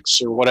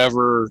Memorex or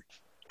whatever,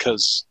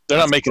 because they're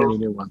not making any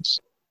new ones.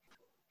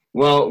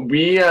 Well,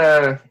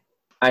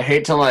 I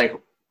hate to like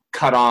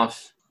cut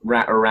off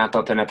or wrap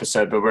up an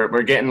episode, but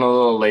we're getting a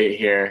little late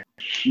here.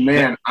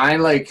 Man, I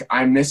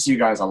miss you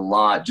guys a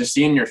lot. Just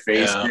seeing your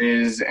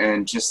faces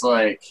and just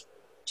like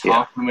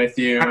talking with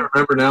you. I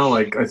remember now,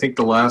 like, I think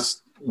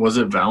was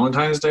it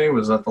Valentine's Day?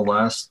 Was that the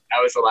last? That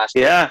was the last.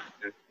 Yeah.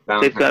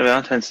 They've got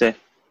Valentine's Day.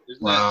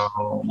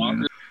 Wow.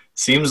 Man.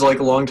 Seems like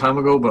a long time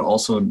ago, but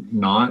also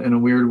not in a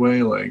weird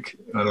way. Like,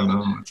 I don't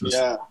know. Just,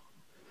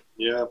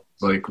 yeah.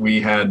 Like, we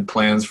had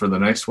plans for the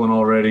next one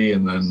already,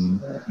 and then,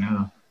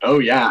 yeah. Oh,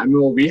 yeah. I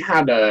mean, we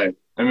have an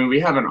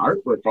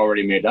artwork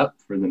already made up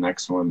for the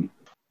next one.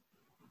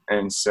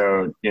 And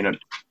so, you know,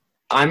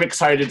 I'm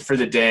excited for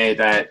the day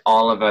that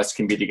all of us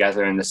can be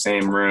together in the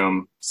same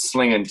room,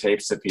 slinging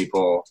tapes to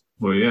people.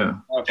 Well, yeah.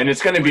 And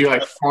it's going to be,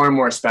 like, far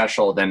more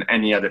special than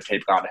any other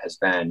Tape God has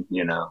been,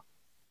 you know.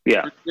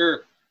 Yeah. For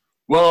sure.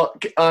 Well,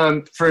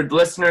 for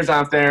listeners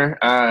out there,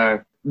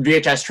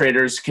 VHS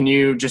traders, can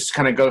you just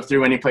kind of go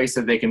through any place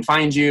that they can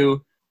find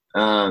you,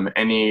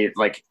 any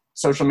like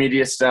social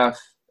media stuff,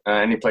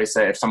 any place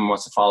that if someone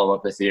wants to follow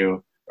up with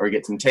you or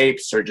get some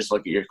tapes or just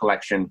look at your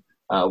collection,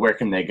 where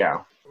can they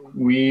go?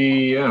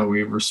 We're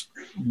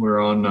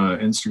on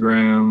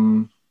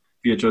Instagram,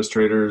 VHS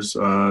Traders,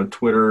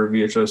 Twitter,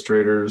 VHS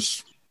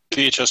Traders.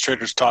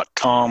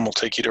 VHStraders.com will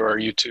take you to our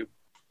YouTube.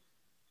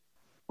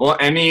 Well,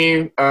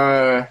 any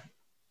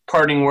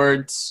parting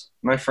words,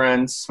 my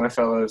friends, my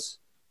fellows?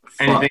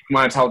 Anything you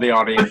want to tell the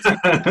audience?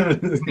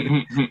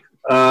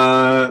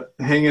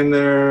 Hang in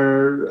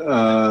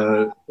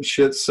there.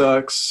 Shit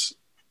sucks.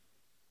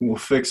 We'll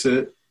fix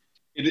it.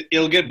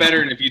 It'll get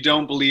better, and if you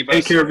don't believe us,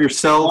 take care of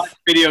yourself.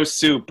 Video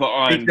soup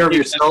on. Take care of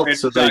yourself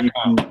so that you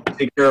can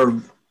take care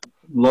of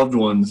loved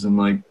ones and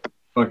like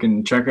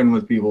fucking check in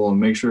with people and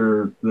make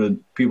sure that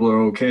people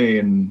are okay,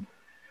 and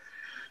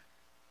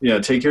yeah,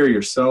 take care of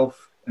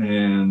yourself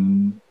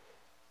and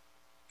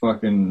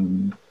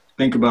fucking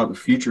think about the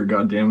future.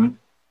 God damn it.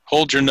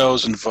 Hold your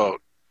nose and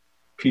vote.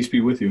 Peace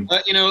be with you.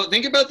 You know,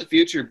 think about the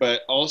future,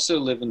 but also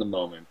live in the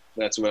moment.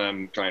 That's what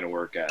I'm trying to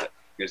work at.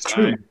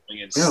 True.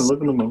 Yeah, live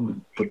in the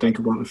moment, but think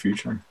about the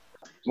future.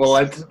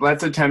 Well,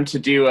 let's attempt to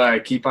do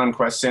Keep On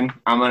Questing.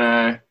 I'm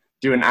gonna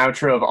do an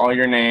outro of all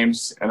your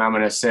names, and I'm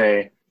gonna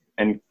say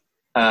and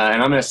I'm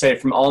gonna say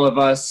from all of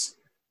us,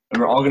 and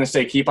we're all gonna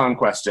say Keep On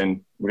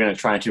Questing. We're gonna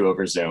try to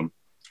over Zoom.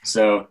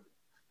 So,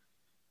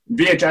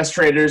 VHS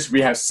traders, we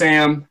have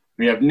Sam,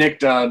 we have Nick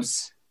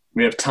Dubs,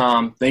 we have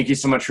Tom. Thank you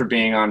so much for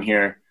being on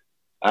here.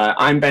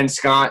 I'm Ben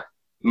Scott.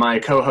 My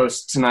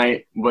co-host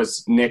tonight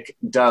was Nick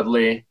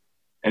Dudley.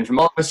 And from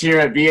all of us here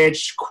at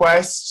VH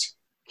Quest,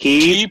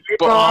 keep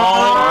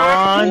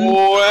on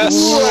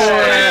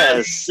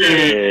questing.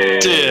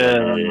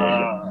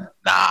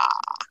 Nah.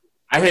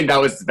 I think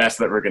that was the best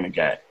that we're going to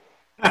get.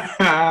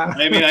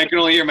 I mean, I can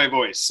only hear my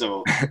voice,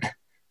 so.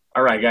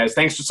 All right, guys.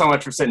 Thanks so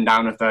much for sitting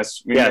down with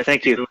us.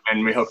 Thank you.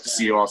 And we hope to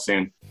see you all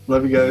soon.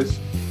 Love you guys.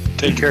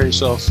 Take care of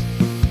yourselves.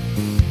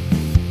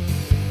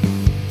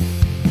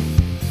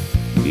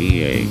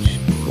 VH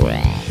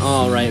Quest.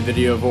 All right,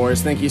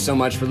 videovores, thank you so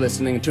much for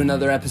listening to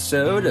another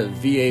episode of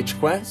VH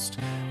Quest,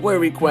 where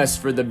we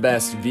quest for the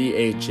best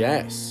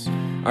VHS.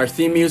 Our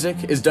theme music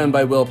is done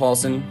by Will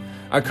Paulson.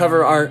 Our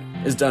cover art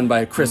is done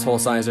by Chris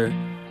Holsizer.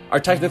 Our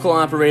technical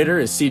operator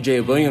is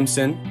CJ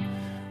Williamson.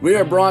 We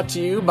are brought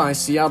to you by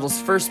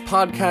Seattle's first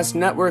podcast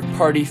network,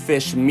 Party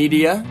Fish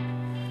Media.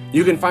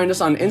 You can find us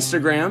on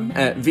Instagram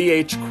at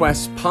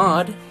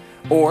VHQuestPod,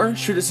 or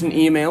shoot us an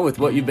email with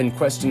what you've been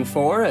questing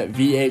for at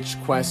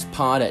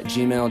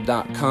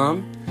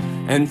vhquestpod@gmail.com.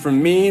 And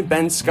from me,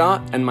 Ben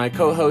Scott, and my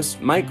co-hosts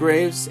Mike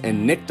Graves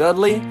and Nick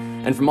Dudley,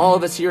 and from all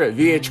of us here at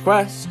VH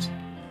Quest,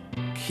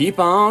 keep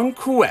on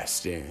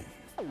questing.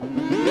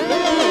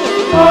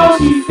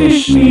 Party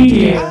Fish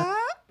Media.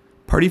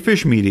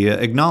 Partyfish Media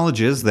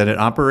acknowledges that it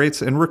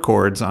operates and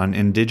records on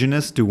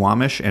indigenous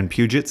Duwamish and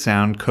Puget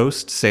Sound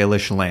Coast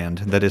Salish land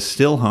that is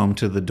still home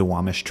to the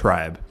Duwamish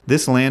tribe.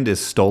 This land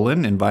is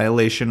stolen in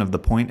violation of the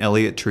Point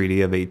Elliott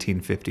Treaty of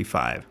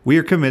 1855. We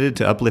are committed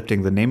to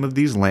uplifting the name of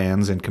these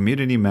lands and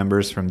community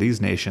members from these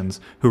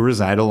nations who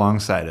reside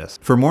alongside us.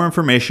 For more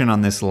information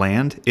on this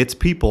land, its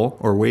people,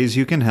 or ways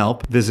you can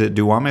help, visit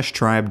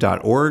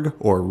duwamishtribe.org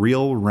or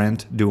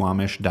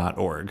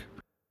realrentduwamish.org.